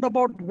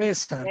roundabout way,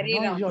 sir.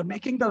 You're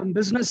making the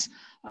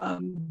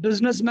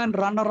businessman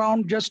run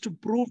around just to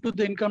prove to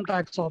the income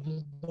tax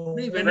officer.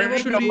 Whenever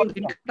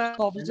we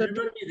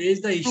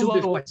raise the issue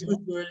before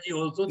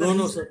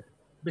also, sir.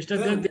 Mr.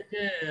 Judge,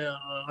 there's an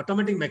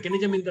automatic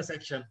mechanism in the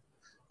section.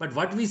 But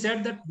what we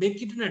said that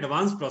make it an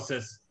advanced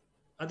process.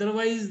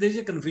 Otherwise, there's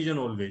a confusion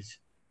always.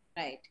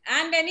 Right.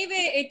 And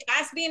anyway, it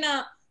has been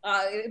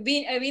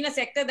a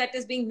sector that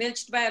is being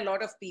milked by a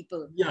lot of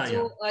people.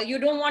 You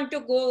don't want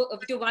to go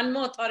to one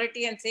more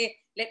authority and say,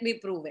 let me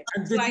prove it.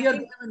 And this year, they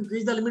have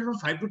increased the limit from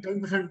 5 to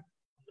 10%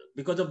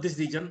 because of this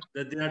reason,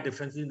 that there are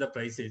differences in the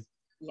prices.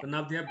 So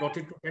now they have brought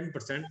it to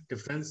 10%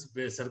 difference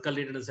where circle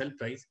rate and the sell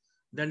price,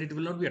 then it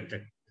will not be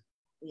attractive.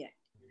 Yeah.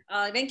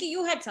 Venki,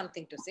 you had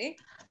something to say.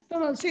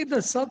 No, see,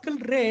 the circle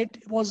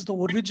rate was the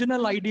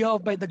original idea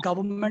by the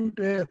government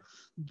to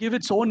give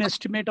its own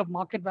estimate of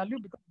market value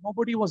because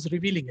nobody was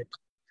revealing it.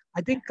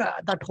 I think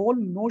that whole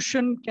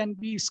notion can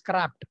be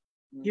scrapped.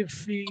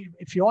 If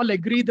you all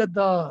agree that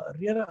the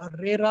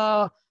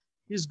RERA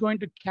is going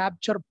to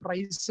capture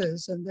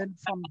prices and then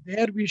from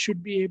there we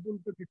should be able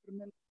to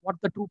determine what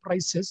the true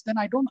price is, then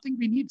I don't think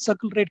we need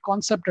circle rate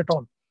concept at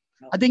all.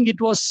 I think it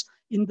was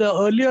in the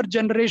earlier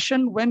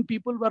generation when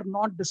people were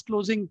not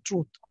disclosing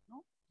truth.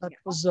 That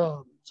was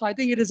so I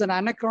think it is an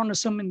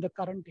anachronism in the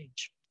current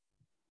age.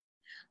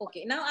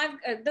 Okay, now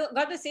I've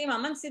got the same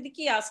Aman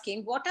Siddiqui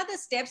asking, what are the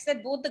steps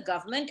that both the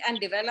government and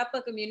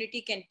developer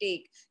community can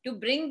take to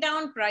bring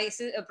down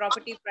prices,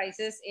 property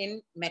prices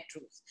in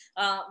metros?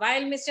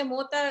 While Mr.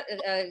 Mohta,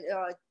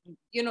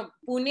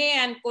 Pune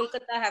and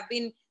Kolkata have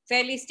been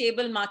fairly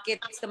stable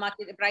markets,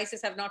 the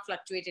prices have not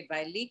fluctuated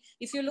wildly.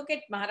 If you look at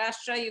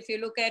Maharashtra, if you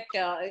look at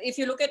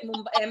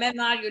Mumbai,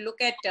 MMR, you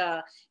look at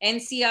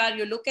NCR,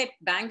 you look at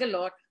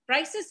Bangalore,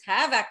 prices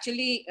have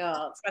actually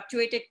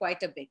fluctuated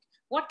quite a bit.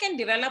 What can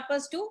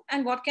developers do,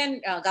 and what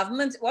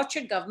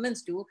should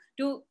governments do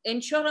to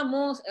ensure a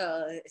more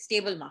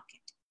stable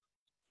market?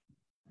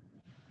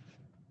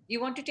 You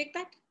want to take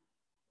that,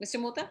 Mr.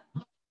 Mohta?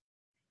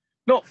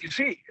 No, you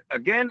see,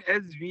 again,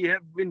 as we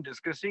have been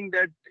discussing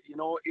that,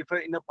 if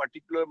in a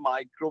particular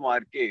micro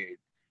market,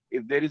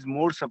 if there is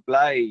more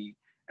supply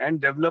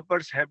and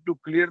developers have to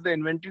clear the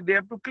inventory, they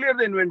have to clear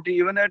the inventory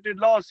even at a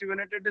loss, even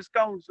at a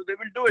discount. So they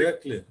will do it.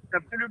 Exactly. It's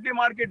absolutely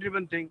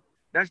market-driven thing.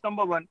 That's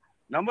number one.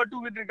 Number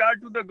two, with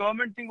regard to the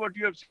government thing, what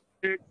you have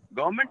said,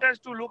 government has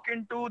to look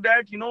into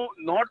that,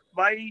 not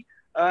by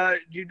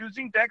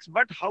reducing tax,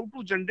 but how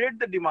to generate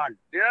the demand.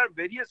 There are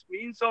various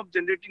means of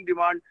generating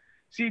demand.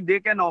 See,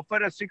 they can offer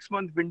a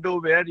 6-month window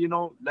where,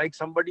 like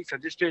somebody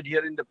suggested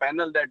here in the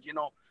panel that,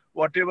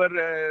 whatever,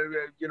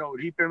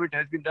 repayment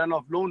has been done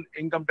of loan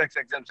income tax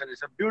exemption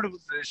is a beautiful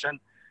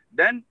suggestion.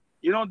 Then,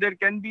 there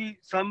can be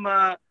some,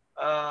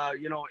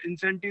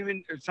 incentive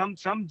in some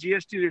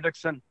GST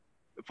reduction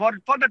for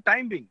the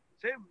time being.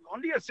 Say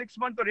only a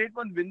 6-month or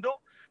 8-month window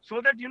so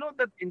that,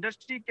 the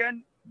industry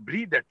can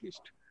breathe at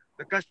least.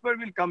 The customer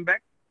will come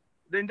back.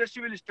 The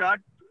industry will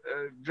start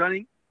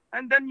running.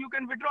 And then you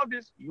can withdraw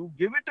this. You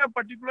give it a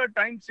particular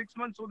time, 6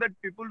 months, so that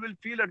people will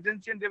feel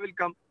urgency and they will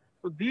come.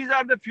 So these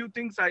are the few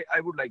things I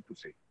would like to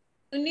say.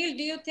 Sunil,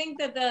 do you think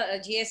that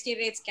the GST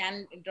rates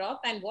can drop,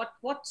 and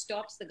what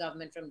stops the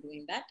government from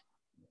doing that?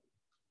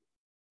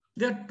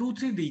 There are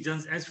 2-3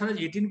 reasons. As far as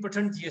 18%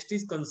 GST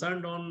is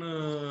concerned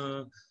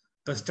on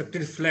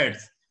constructed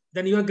flats,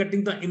 then you are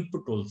getting the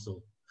input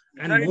also.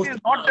 And sir, it is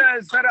not,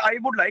 sir, I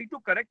would like to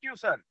correct you,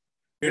 sir.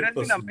 There has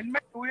been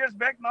amendment 2 years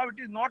back. Now it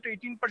is not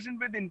 18%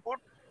 with input.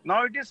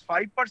 Now it is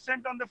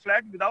 5% on the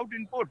flat without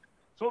input.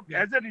 So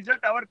as a result,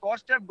 our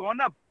costs have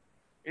gone up.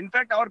 In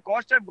fact, our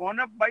costs have gone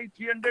up by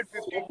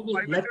 350 to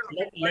 500.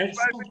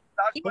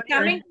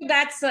 Coming to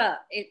that, sir.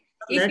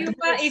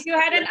 If you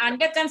had an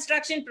under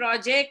construction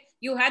project,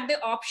 you had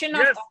the option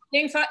of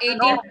opting for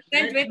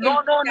 18% with No.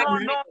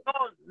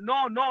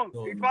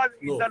 It was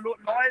the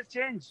law has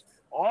changed.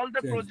 All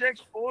the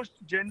projects post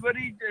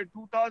January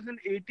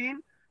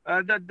 2018,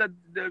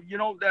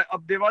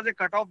 there was a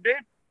cutoff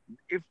date.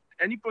 If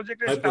any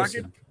project has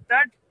started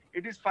that,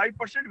 it is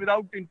 5%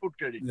 without input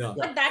credit. Yeah.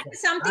 But that is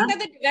something that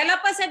the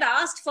developers had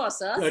asked for,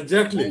 sir.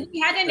 Exactly. When we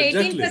had an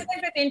 18%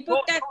 with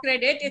input tax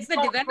credit. It's the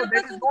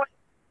developers.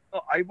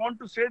 I want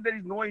to say there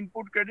is no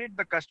input credit.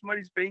 The customer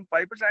is paying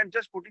 5%. I'm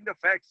just putting the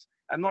facts.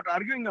 I'm not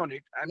arguing on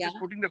it. I'm just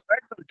putting the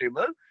facts on the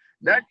table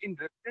that in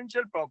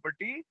residential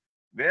property,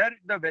 where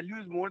the value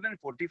is more than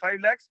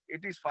 45 lakhs,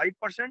 it is 5%,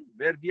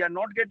 where we are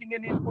not getting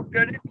any input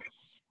credit.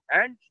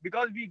 And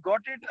because we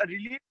got it a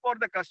relief for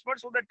the customer,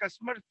 so that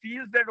customer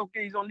feels that,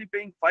 okay, he's only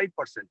paying 5%.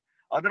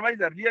 Otherwise,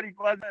 earlier it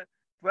was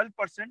 12%,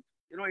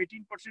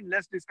 18%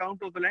 less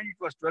discount of the land, it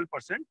was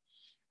 12%.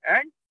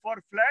 And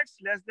for flats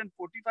less than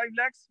 45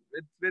 lakhs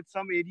with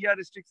some area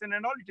restriction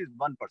and all, it is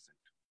 1%.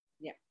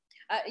 Yeah.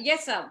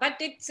 Yes, sir. But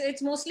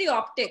it's mostly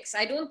optics.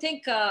 I don't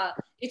think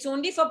it's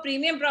only for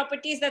premium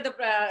properties that the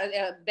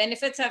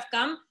benefits have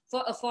come.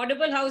 For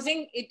affordable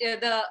housing,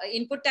 the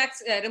input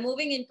tax,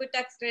 removing input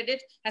tax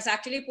credit has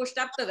actually pushed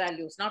up the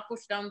values, not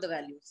pushed down the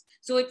values.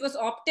 So it was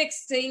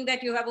optics saying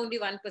that you have only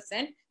 1%,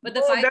 but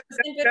the 5%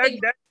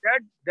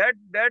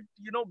 that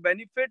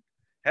benefit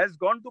has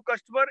gone to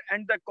customer,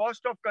 and the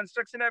cost of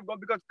construction have gone,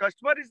 because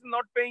customer is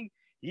not paying.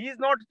 He is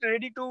not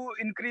ready to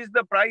increase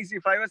the price.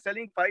 If I was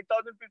selling 5,000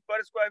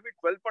 per square feet,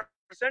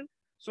 12%.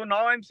 So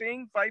now I'm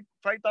saying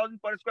 5,000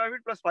 per square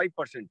feet plus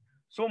 5%.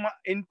 So my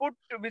input,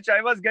 which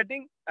I was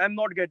getting, I'm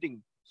not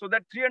getting. So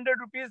that 300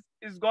 rupees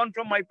is gone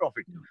from my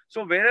profit.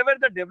 So wherever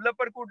the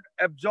developer could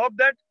absorb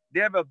that, they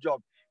have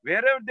absorbed.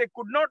 Wherever they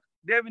could not,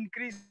 they have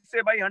increased,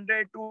 say, by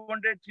 100,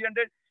 200,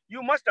 300.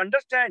 You must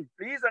understand,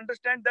 please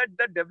understand that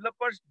the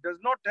developers does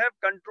not have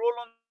control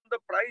on the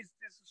price.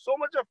 There's so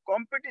much of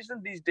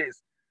competition these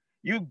days.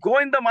 You go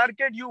in the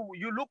market,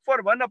 you look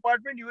for one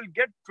apartment, you will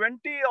get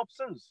 20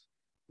 options.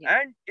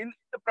 Yeah. And in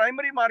the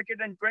primary market,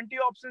 and 20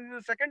 options in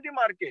the secondary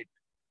market.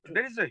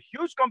 There is a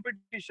huge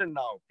competition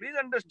now. Please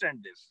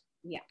understand this.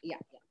 Yeah.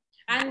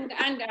 And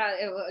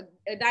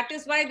that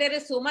is why there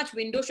is so much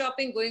window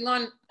shopping going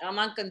on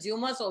among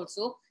consumers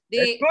also.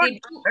 That's good.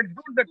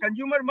 The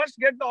consumer must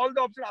get all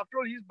the options. After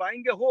all, he's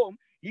buying a home.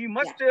 He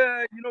must,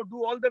 do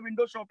all the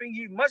window shopping.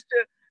 He must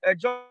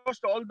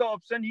exhaust all the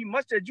options. He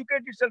must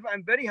educate himself.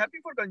 I'm very happy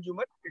for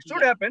consumer. It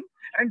should happen.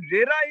 And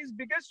RERA is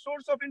biggest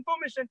source of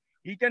information.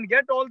 He can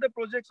get all the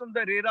projects on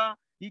the RERA.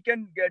 He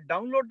can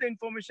download the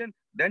information.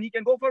 Then he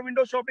can go for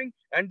window shopping.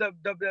 And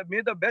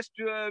may the best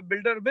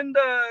builder win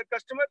the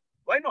customer.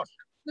 Why not?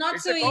 Not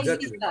so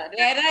easy, sir.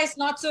 RERA is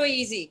not so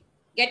easy.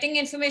 Getting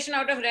information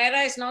out of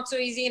RERA is not so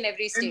easy in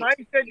every state. In my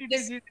state, it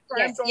is easy.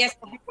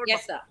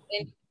 Yes, sir.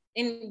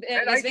 In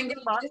West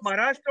Bengal,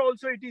 Maharashtra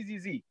also it is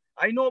easy.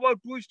 I know about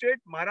 2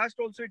 states.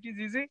 Maharashtra also it is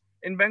easy.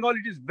 In Bengal,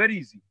 it is very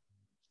easy.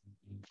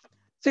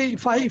 See,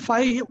 if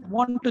I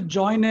want to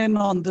join in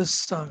on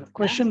this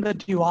question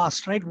that you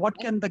asked, right? What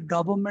can the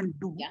government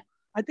do? Yeah.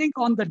 I think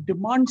on the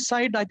demand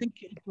side, I think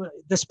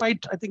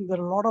despite, I think there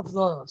are a lot of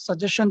the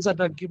suggestions that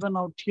are given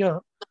out here.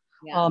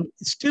 Yeah.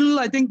 Still,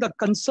 I think the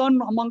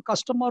concern among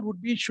customer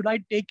would be, should I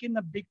take in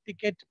a big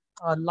ticket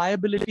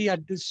liability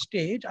at this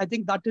stage? I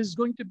think that is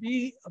going to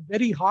be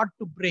very hard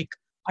to break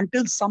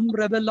until some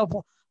level of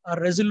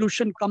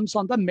resolution comes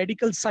on the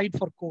medical side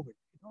for COVID.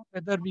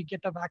 Whether we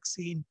get a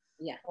vaccine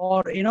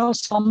or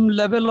some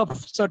level of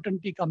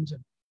certainty comes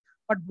in.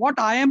 But what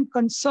I am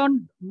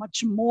concerned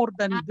much more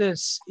than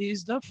this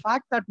is the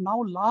fact that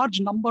now large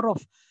number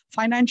of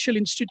financial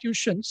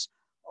institutions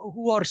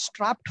who are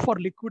strapped for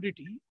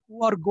liquidity,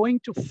 who are going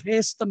to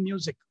face the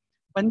music.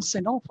 Once,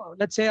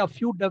 let's say a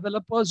few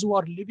developers who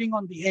are living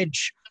on the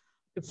edge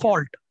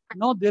default,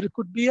 there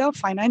could be a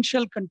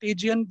financial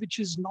contagion, which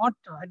is not,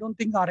 I don't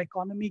think our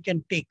economy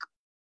can take.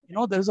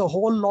 There's a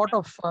whole lot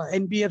of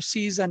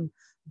NBFCs and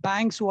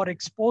banks who are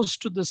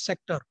exposed to this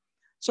sector.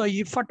 So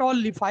if at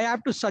all, if I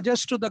have to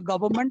suggest to the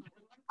government,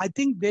 I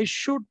think they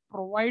should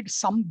provide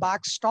some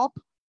backstop,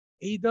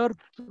 either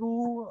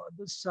through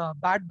this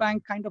bad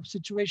bank kind of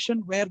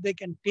situation where they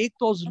can take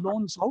those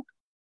loans out,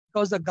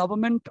 because the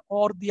government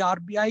or the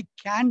RBI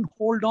can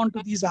hold on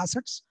to these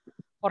assets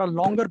for a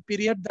longer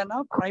period than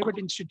a private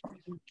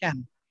institution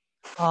can,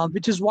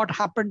 which is what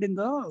happened in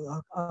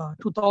the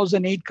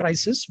 2008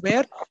 crisis,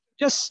 where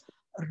just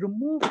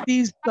remove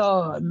these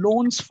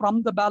loans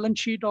from the balance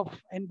sheet of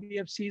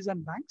NBFCs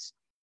and banks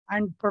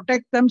and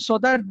protect them so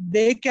that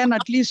they can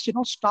at least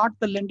start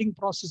the lending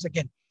process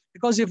again.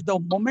 Because if the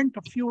moment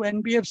a few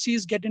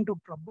NBFCs get into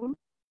trouble,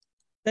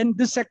 then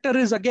this sector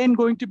is again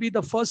going to be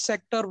the first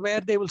sector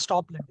where they will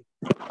stop lending.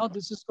 Now,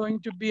 this is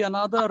going to be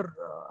another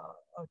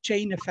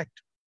chain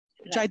effect,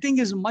 which I think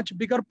is a much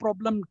bigger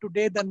problem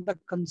today than the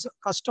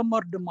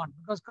customer demand.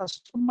 Because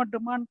customer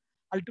demand,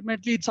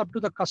 ultimately, it's up to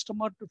the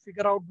customer to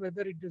figure out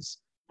whether it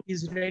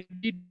is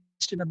ready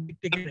in a big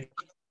ticket.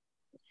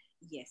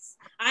 Yes,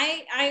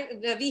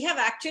 we have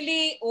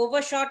actually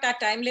overshot our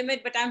time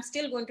limit, but I'm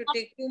still going to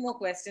take 2 more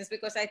questions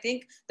because I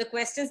think the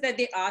questions that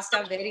they asked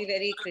are very,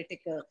 very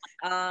critical.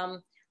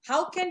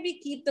 How can we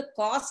keep the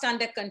cost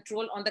under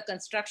control on the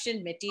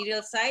construction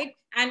material side?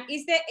 And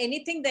is there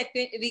anything that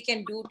we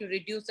can do to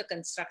reduce the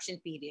construction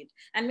period?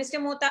 And Mr.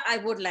 Mohta, I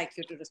would like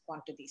you to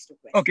respond to these 2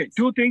 questions. Okay,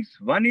 2 things.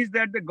 One is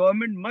that the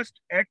government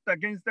must act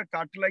against the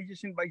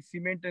cartelization by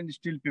cement and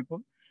steel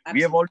people. Absolutely.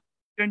 We have already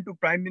written to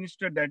Prime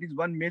Minister, that is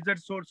one major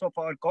source of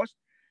our cost.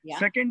 Yeah.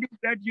 Second is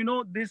that,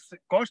 this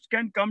cost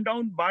can come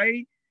down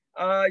by,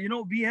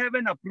 we have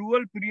an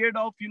approval period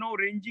of,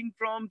 ranging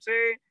from,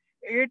 say,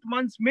 8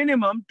 months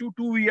minimum to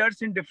 2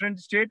 years in different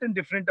state and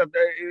different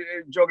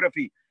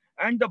geography.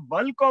 And the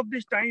bulk of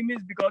this time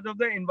is because of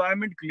the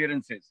environment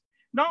clearances.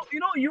 Now,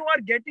 you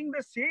are getting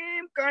the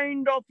same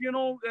kind of,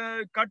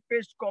 cut,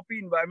 paste, copy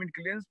environment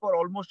clearance for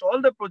almost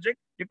all the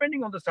projects,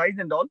 depending on the size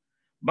and all.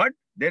 But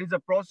there is a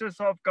process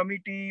of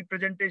committee,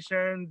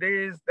 presentation,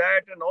 this,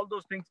 that, and all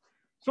those things.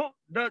 So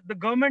the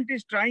government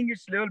is trying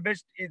its level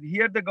best.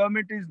 Here the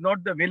government is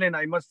not the villain,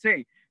 I must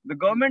say. The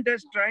government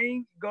has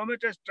tried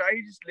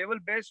its level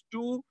best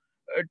to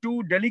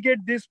delegate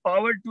this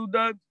power to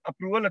the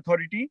approval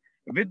authority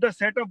with the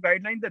set of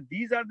guidelines that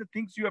these are the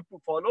things you have to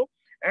follow.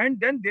 And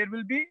then there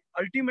will be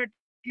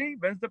ultimately,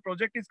 once the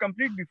project is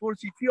complete, before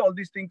CC, all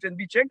these things can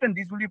be checked, and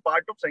these will be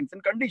part of sanction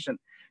condition.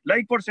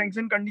 Like for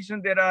sanction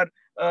condition, there are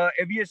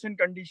aviation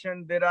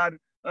condition, there are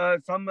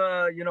some,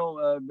 what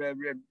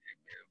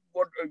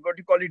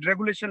you call it,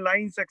 regulation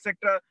lines,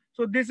 etc.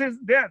 So this is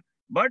there,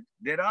 but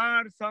there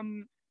are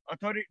some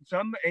authority,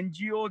 some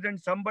NGOs and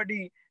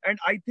somebody, and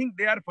I think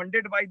they are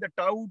funded by the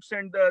touts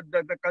and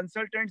the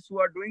consultants who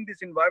are doing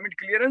this environment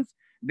clearance.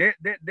 These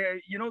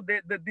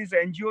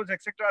NGOs,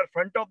 etc., are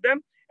front of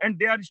them, and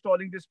they are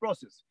stalling this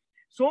process.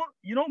 So,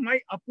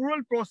 my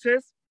approval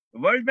process,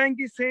 World Bank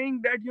is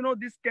saying that,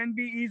 this can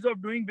be ease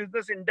of doing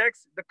business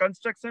index. The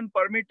construction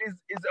permit is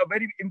a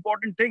very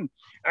important thing.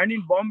 And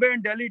in Bombay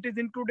and Delhi, it is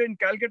included. In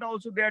Calcutta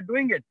also, they are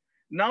doing it.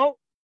 Now,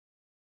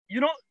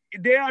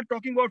 they are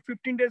talking about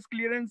 15 days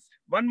clearance,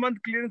 1 month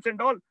clearance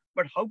and all.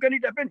 But how can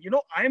it happen?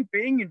 I am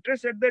paying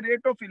interest at the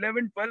rate of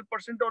 11,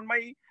 12% on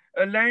my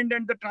land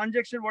and the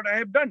transaction, what I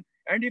have done.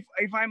 And if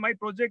my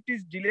project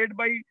is delayed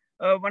by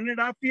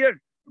 1.5 years,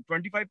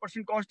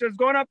 25% cost has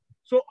gone up.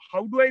 So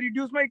how do I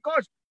reduce my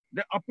cost?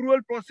 The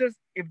approval process,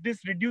 if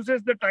this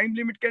reduces, the time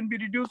limit can be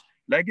reduced.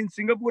 Like in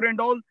Singapore and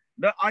all,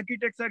 the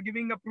architects are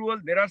giving approval.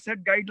 There are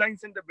set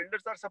guidelines and the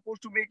builders are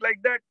supposed to make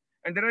like that.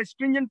 And there are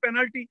stringent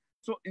penalty.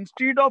 So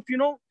instead of,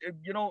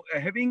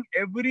 having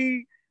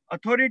every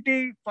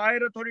authority,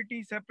 fire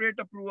authority, separate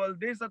approval,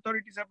 this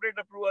authority, separate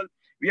approval,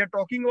 we are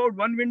talking about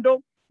one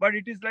window, but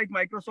it is like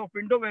Microsoft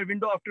window where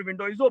window after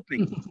window is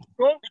opening.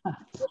 So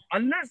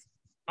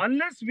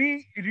unless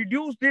we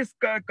reduce this,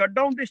 cut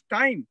down this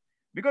time,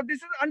 because this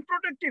is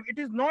unproductive, it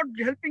is not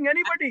helping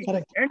anybody.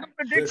 Correct. End of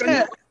the day,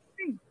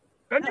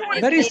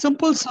 very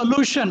simple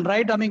solution,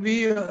 right? I mean,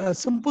 a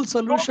simple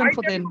solution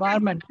for the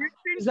environment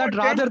is that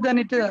rather than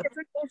it...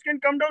 cost can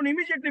come down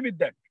immediately with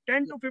that.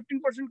 10 to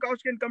 15%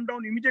 cost can come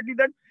down immediately.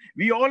 That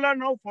we all are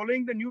now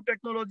following the new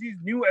technologies,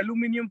 new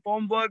aluminum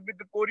formwork with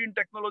the Korean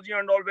technology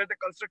and all, where the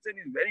construction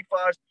is very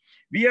fast.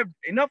 We have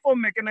enough of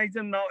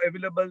mechanism now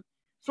available.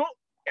 So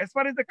as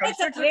far as the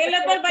construction... It's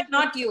available but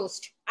not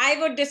used. I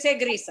would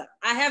disagree, sir.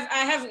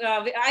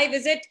 I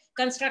visit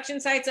construction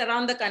sites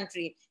around the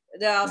country.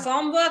 The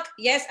formwork,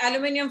 yes,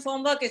 aluminium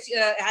formwork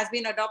has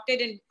been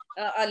adopted in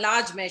a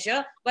large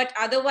measure, but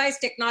otherwise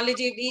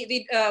technology,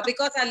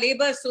 because our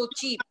labor is so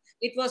cheap,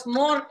 it was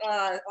more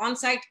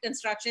on-site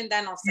construction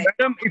than off-site.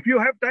 Madam, if you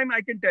have time,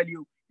 I can tell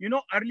you.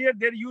 Earlier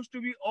there used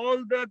to be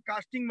all the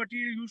casting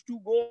material used to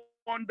go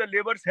on the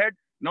labor's head.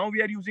 Now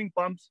we are using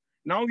pumps.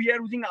 Now we are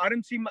using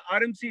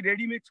RMC,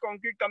 ready-mix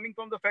concrete coming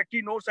from the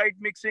factory, no site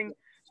mixing.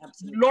 A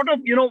lot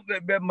of,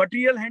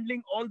 material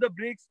handling, all the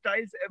bricks,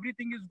 tiles,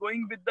 everything is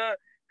going with the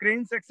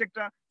cranes,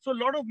 etc. So a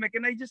lot of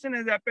mechanization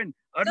has happened.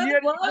 Earlier,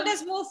 the world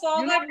has moved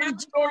forward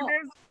much more.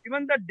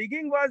 Even the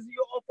digging was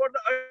for the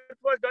earth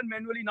was done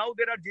manually. Now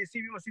there are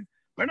JCB machines.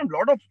 Madam, a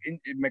lot of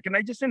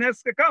mechanization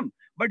has come.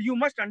 But you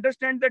must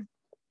understand that,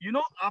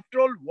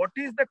 after all, what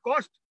is the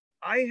cost?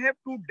 I have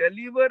to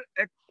deliver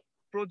a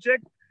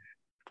project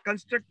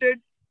constructed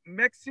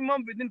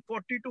maximum within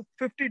 $40 to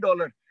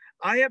 $50.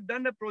 I have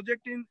done a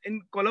project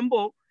in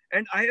Colombo,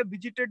 and I have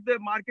visited the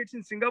markets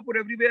in Singapore,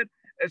 everywhere.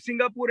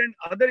 Singapore and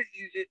other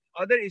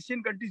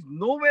Asian countries,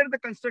 nowhere the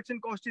construction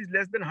cost is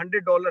less than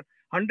 $100, $100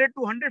 to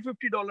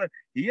 $150.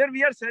 Here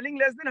we are selling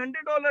less than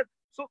 $100.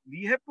 So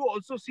we have to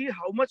also see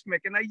how much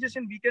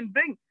mechanization we can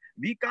bring.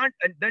 We can't,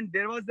 and then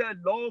there was the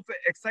law of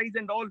excise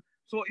and all.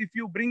 So if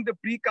you bring the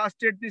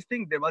pre-casted this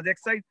thing, there was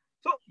excise.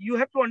 So you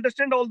have to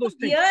understand all those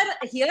things.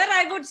 Here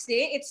I would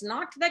say it's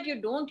not that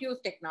you don't use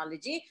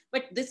technology,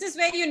 but this is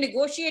where you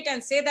negotiate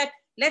and say that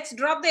let's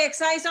drop the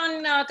excise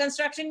on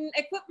construction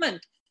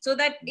equipment. So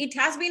that it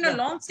has been a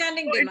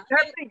long-standing demand.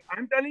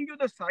 I'm telling you,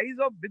 the size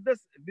of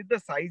with the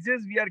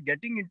sizes we are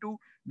getting into,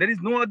 there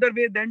is no other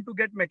way than to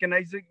get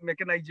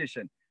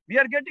mechanization. We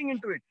are getting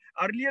into it.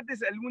 Earlier,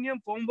 this aluminum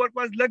formwork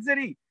was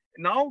luxury.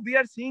 Now we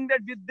are seeing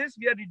that with this,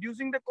 we are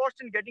reducing the cost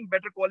and getting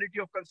better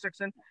quality of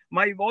construction.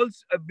 My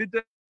walls with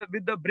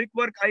the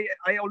brickwork, I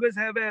always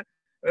have a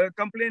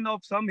complaint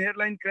of some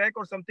hairline crack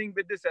or something.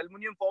 With this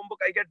aluminum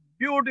formwork, I get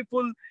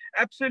beautiful,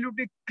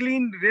 absolutely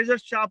clean, razor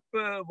sharp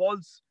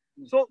walls.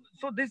 So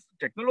these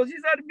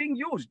technologies are being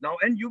used now,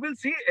 and you will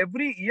see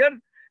every year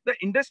the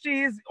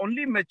industry is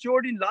only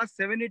matured in last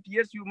 7-8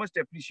 years. You must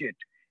appreciate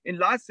in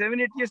last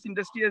 7-8 years,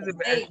 industry has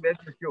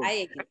matured.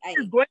 I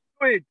agree. Going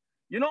through it,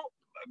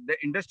 the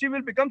industry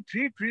will become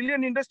 3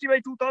 trillion industry by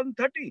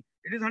 2030.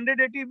 It is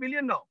 180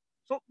 billion now.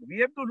 So we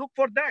have to look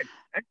for that,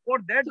 and for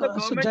that the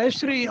government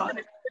Jayashree,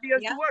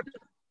 has to work.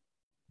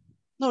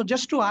 No,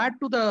 just to add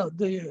to the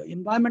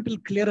environmental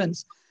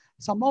clearance.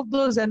 Some of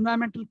those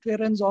environmental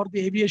clearance or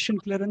the aviation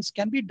clearance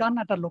can be done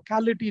at a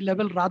locality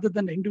level rather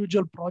than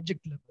individual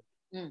project level.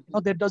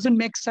 That doesn't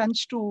make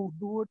sense to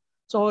do it.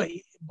 So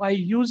by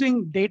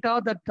using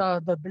data that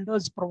the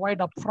builders provide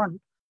upfront,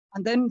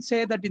 and then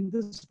say that in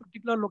this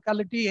particular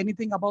locality,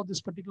 anything above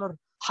this particular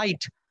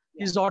height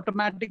is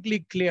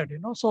automatically cleared,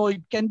 So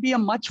it can be a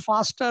much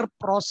faster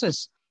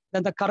process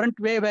than the current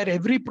way where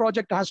every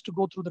project has to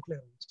go through the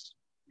clearance.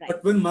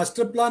 But when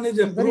master plan is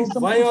approved,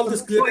 why all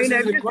this clearance in is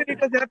aviation required? it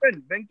has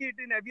happened. Venki,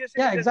 in aviation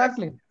Yeah,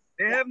 exactly.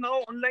 They have now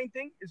online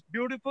thing. It's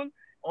beautiful.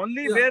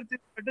 Only where in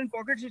certain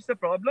pockets it's a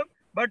problem.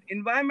 But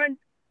environment,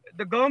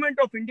 the government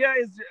of India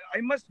is,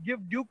 I must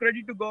give due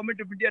credit to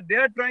government of India. They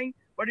are trying,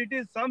 but it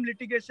is some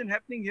litigation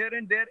happening here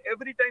and there.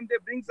 Every time they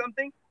bring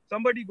something,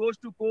 somebody goes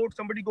to court,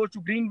 somebody goes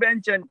to green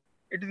bench and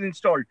it is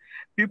installed.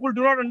 People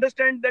do not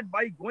understand that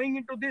by going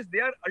into this, they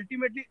are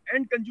ultimately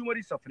end consumer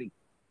is suffering.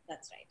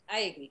 That's right. I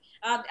agree.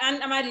 And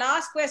my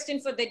last question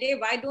for the day,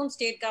 why don't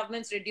state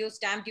governments reduce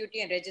stamp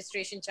duty and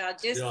registration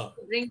charges to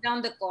bring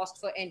down the cost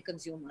for end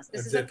consumers?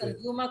 This is a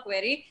consumer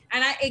query.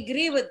 And I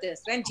agree with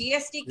this. When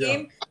GST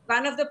came,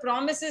 one of the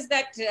promises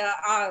that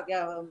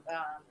our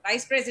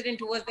Vice President,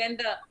 who was then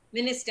the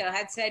minister,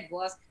 had said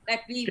was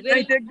that we will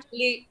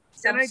actually...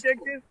 Can I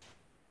take this?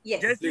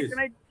 Yes. Jayashree, can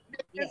I take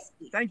this? Yes,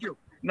 please. Thank you.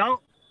 Now,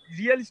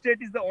 real estate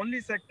is the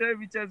only sector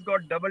which has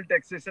got double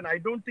taxation. I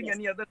don't think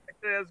any other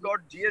sector has got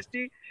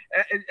GST.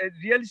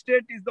 Real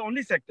estate is the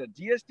only sector,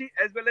 GST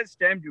as well as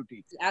stamp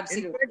duty.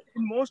 Absolutely. In fact,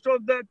 in most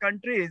of the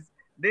countries,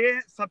 they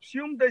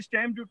subsumed the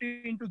stamp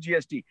duty into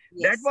GST.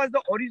 That was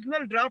the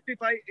original draft.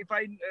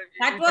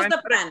 That was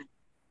the plan.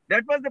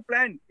 That was the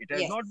plan. It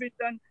has not been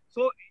done.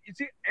 So you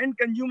see, end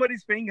consumer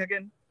is paying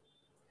again.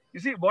 You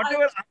see,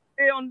 whatever I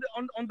pay on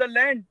the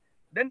land,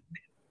 then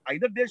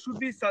either there should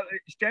be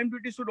stamp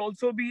duty should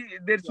also be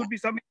there should be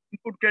some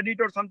input credit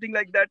or something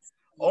like that,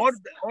 or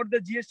the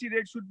GST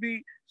rate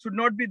should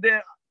not be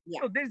there.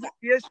 So there is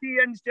a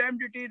GST and stamp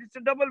duty. It's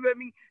a double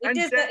whammy.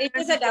 It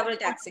is a double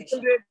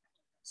taxation.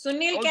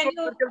 Sunil, can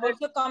you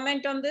also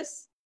comment on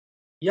this?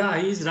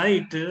 Yeah, he's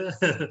right.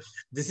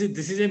 This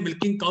is a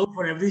milking cow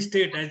for every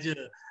state, as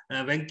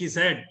Venki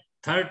said.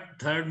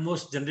 Third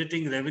most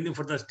generating revenue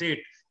for the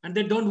state, and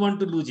they don't want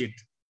to lose it.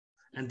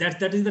 And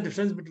that is the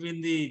difference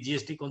between the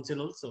GST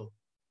Council also.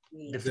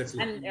 Yes.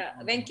 And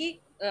Venki,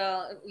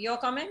 your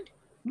comment?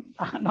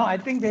 No, I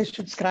think they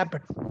should scrap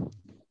it.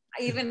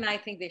 Even I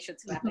think they should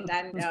scrap it.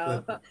 And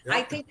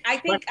I think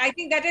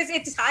that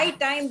it's high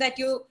time that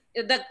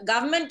the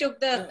government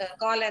took the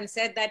call and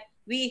said that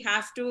we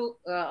have to,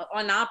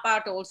 on our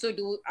part, also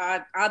do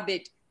our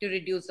bit to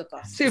reduce the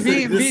cost. See,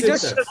 we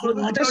just last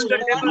comment. There's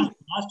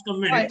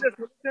a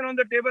solution on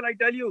the table, I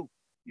tell you.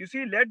 You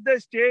see, let the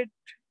state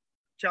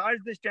charge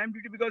the stamp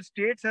duty because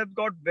states have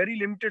got very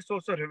limited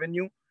source of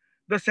revenue.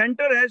 The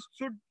center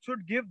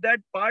should give that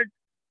part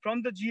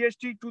from the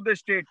GST to the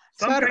state.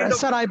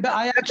 Sir,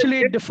 I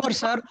actually differ,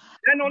 sir.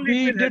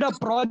 We did a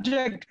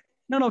project.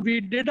 We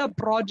did a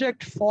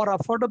project for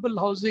affordable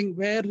housing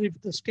where if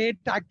the state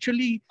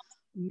actually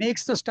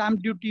makes the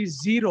stamp duty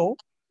zero,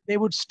 they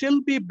would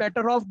still be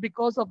better off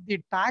because of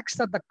the tax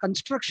that the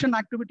construction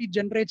activity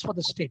generates for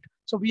the state.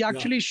 So we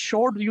actually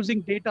showed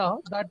using data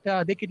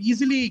that they could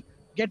easily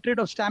get rid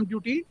of stamp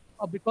duty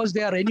because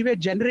they are anyway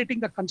generating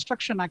the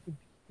construction activity,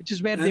 which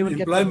is where they will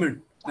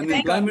employment. And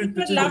employment,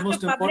 which is the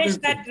most important. Publish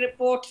that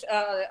report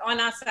on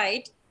our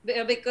site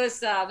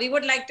because we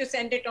would like to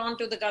send it on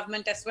to the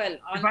government as well.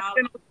 If I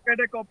can get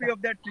a copy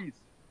of that, please.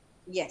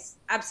 Yes,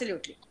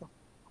 absolutely.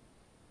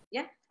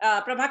 Yeah.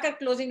 Prabhakar,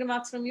 closing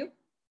remarks from you?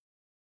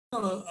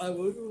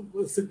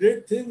 It's a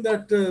great thing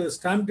that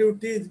stamp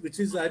duty, which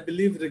is, I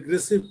believe,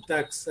 regressive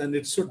tax, and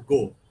it should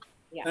go.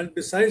 Yeah. And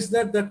besides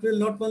that, that will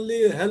not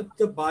only help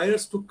the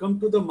buyers to come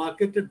to the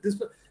market at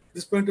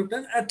this point of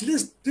time, at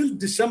least till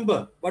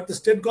December. But the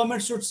state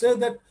government should say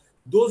that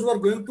those who are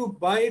going to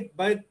buy it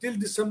by till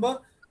December,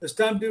 the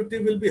stamp duty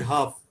will be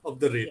half of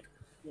the rate.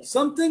 Yeah.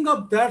 Something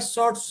of that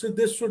sort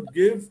this should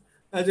give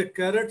as a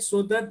carrot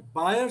so that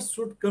buyers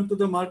should come to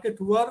the market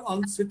who are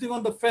sitting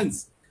on the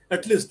fence,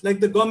 at least like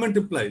the government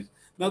implies.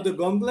 Now the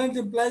government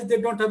implies they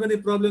don't have any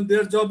problem.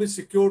 Their job is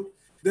secured.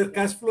 Their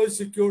cash flow is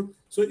secured.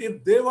 So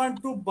if they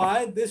want to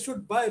buy, they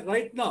should buy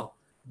right now.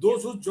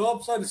 Those whose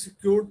jobs are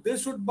secured, they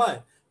should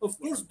buy. Of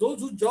course,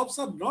 those whose jobs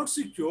are not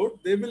secured,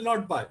 they will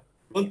not buy.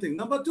 One thing.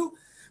 Number two,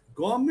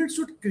 government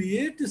should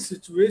create a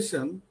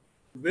situation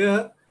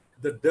where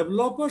the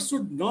developers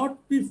should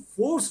not be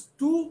forced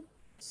to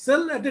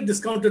sell at a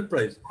discounted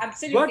price.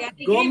 Absolutely.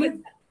 But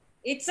government,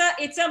 it's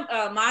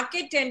a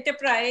market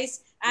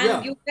enterprise,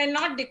 and you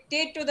cannot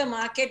dictate to the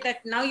market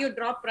that now you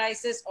drop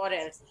prices or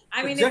else.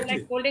 I mean, it's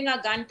like holding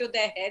a gun to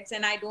their heads,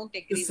 and I don't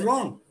agree with that. It's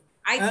wrong.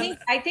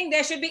 I think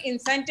there should be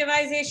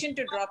incentivization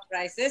to drop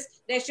prices.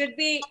 There should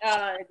be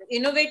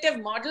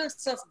innovative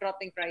models of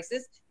dropping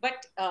prices,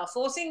 but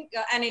forcing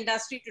an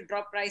industry to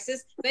drop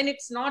prices when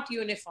it's not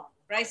uniform.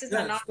 Prices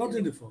are not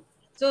uniform.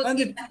 So and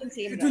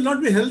it will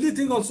not be a healthy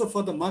thing also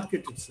for the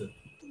market itself.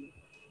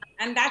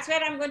 And that's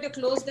where I'm going to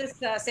close this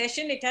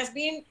session. It has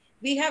been,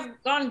 we have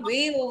gone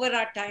way over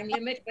our time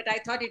limit, but I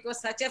thought it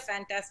was such a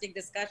fantastic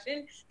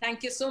discussion.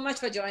 Thank you so much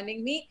for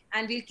joining me,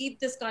 and we'll keep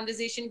this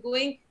conversation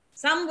going.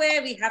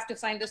 Somewhere we have to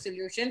find the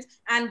solutions,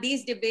 and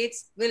these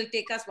debates will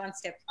take us one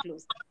step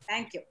closer.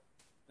 Thank you.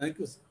 Thank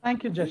you, sir.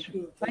 Thank you, Jayashree.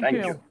 you. Thank Thank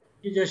you. you. all.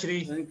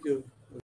 Jayashree. Thank you.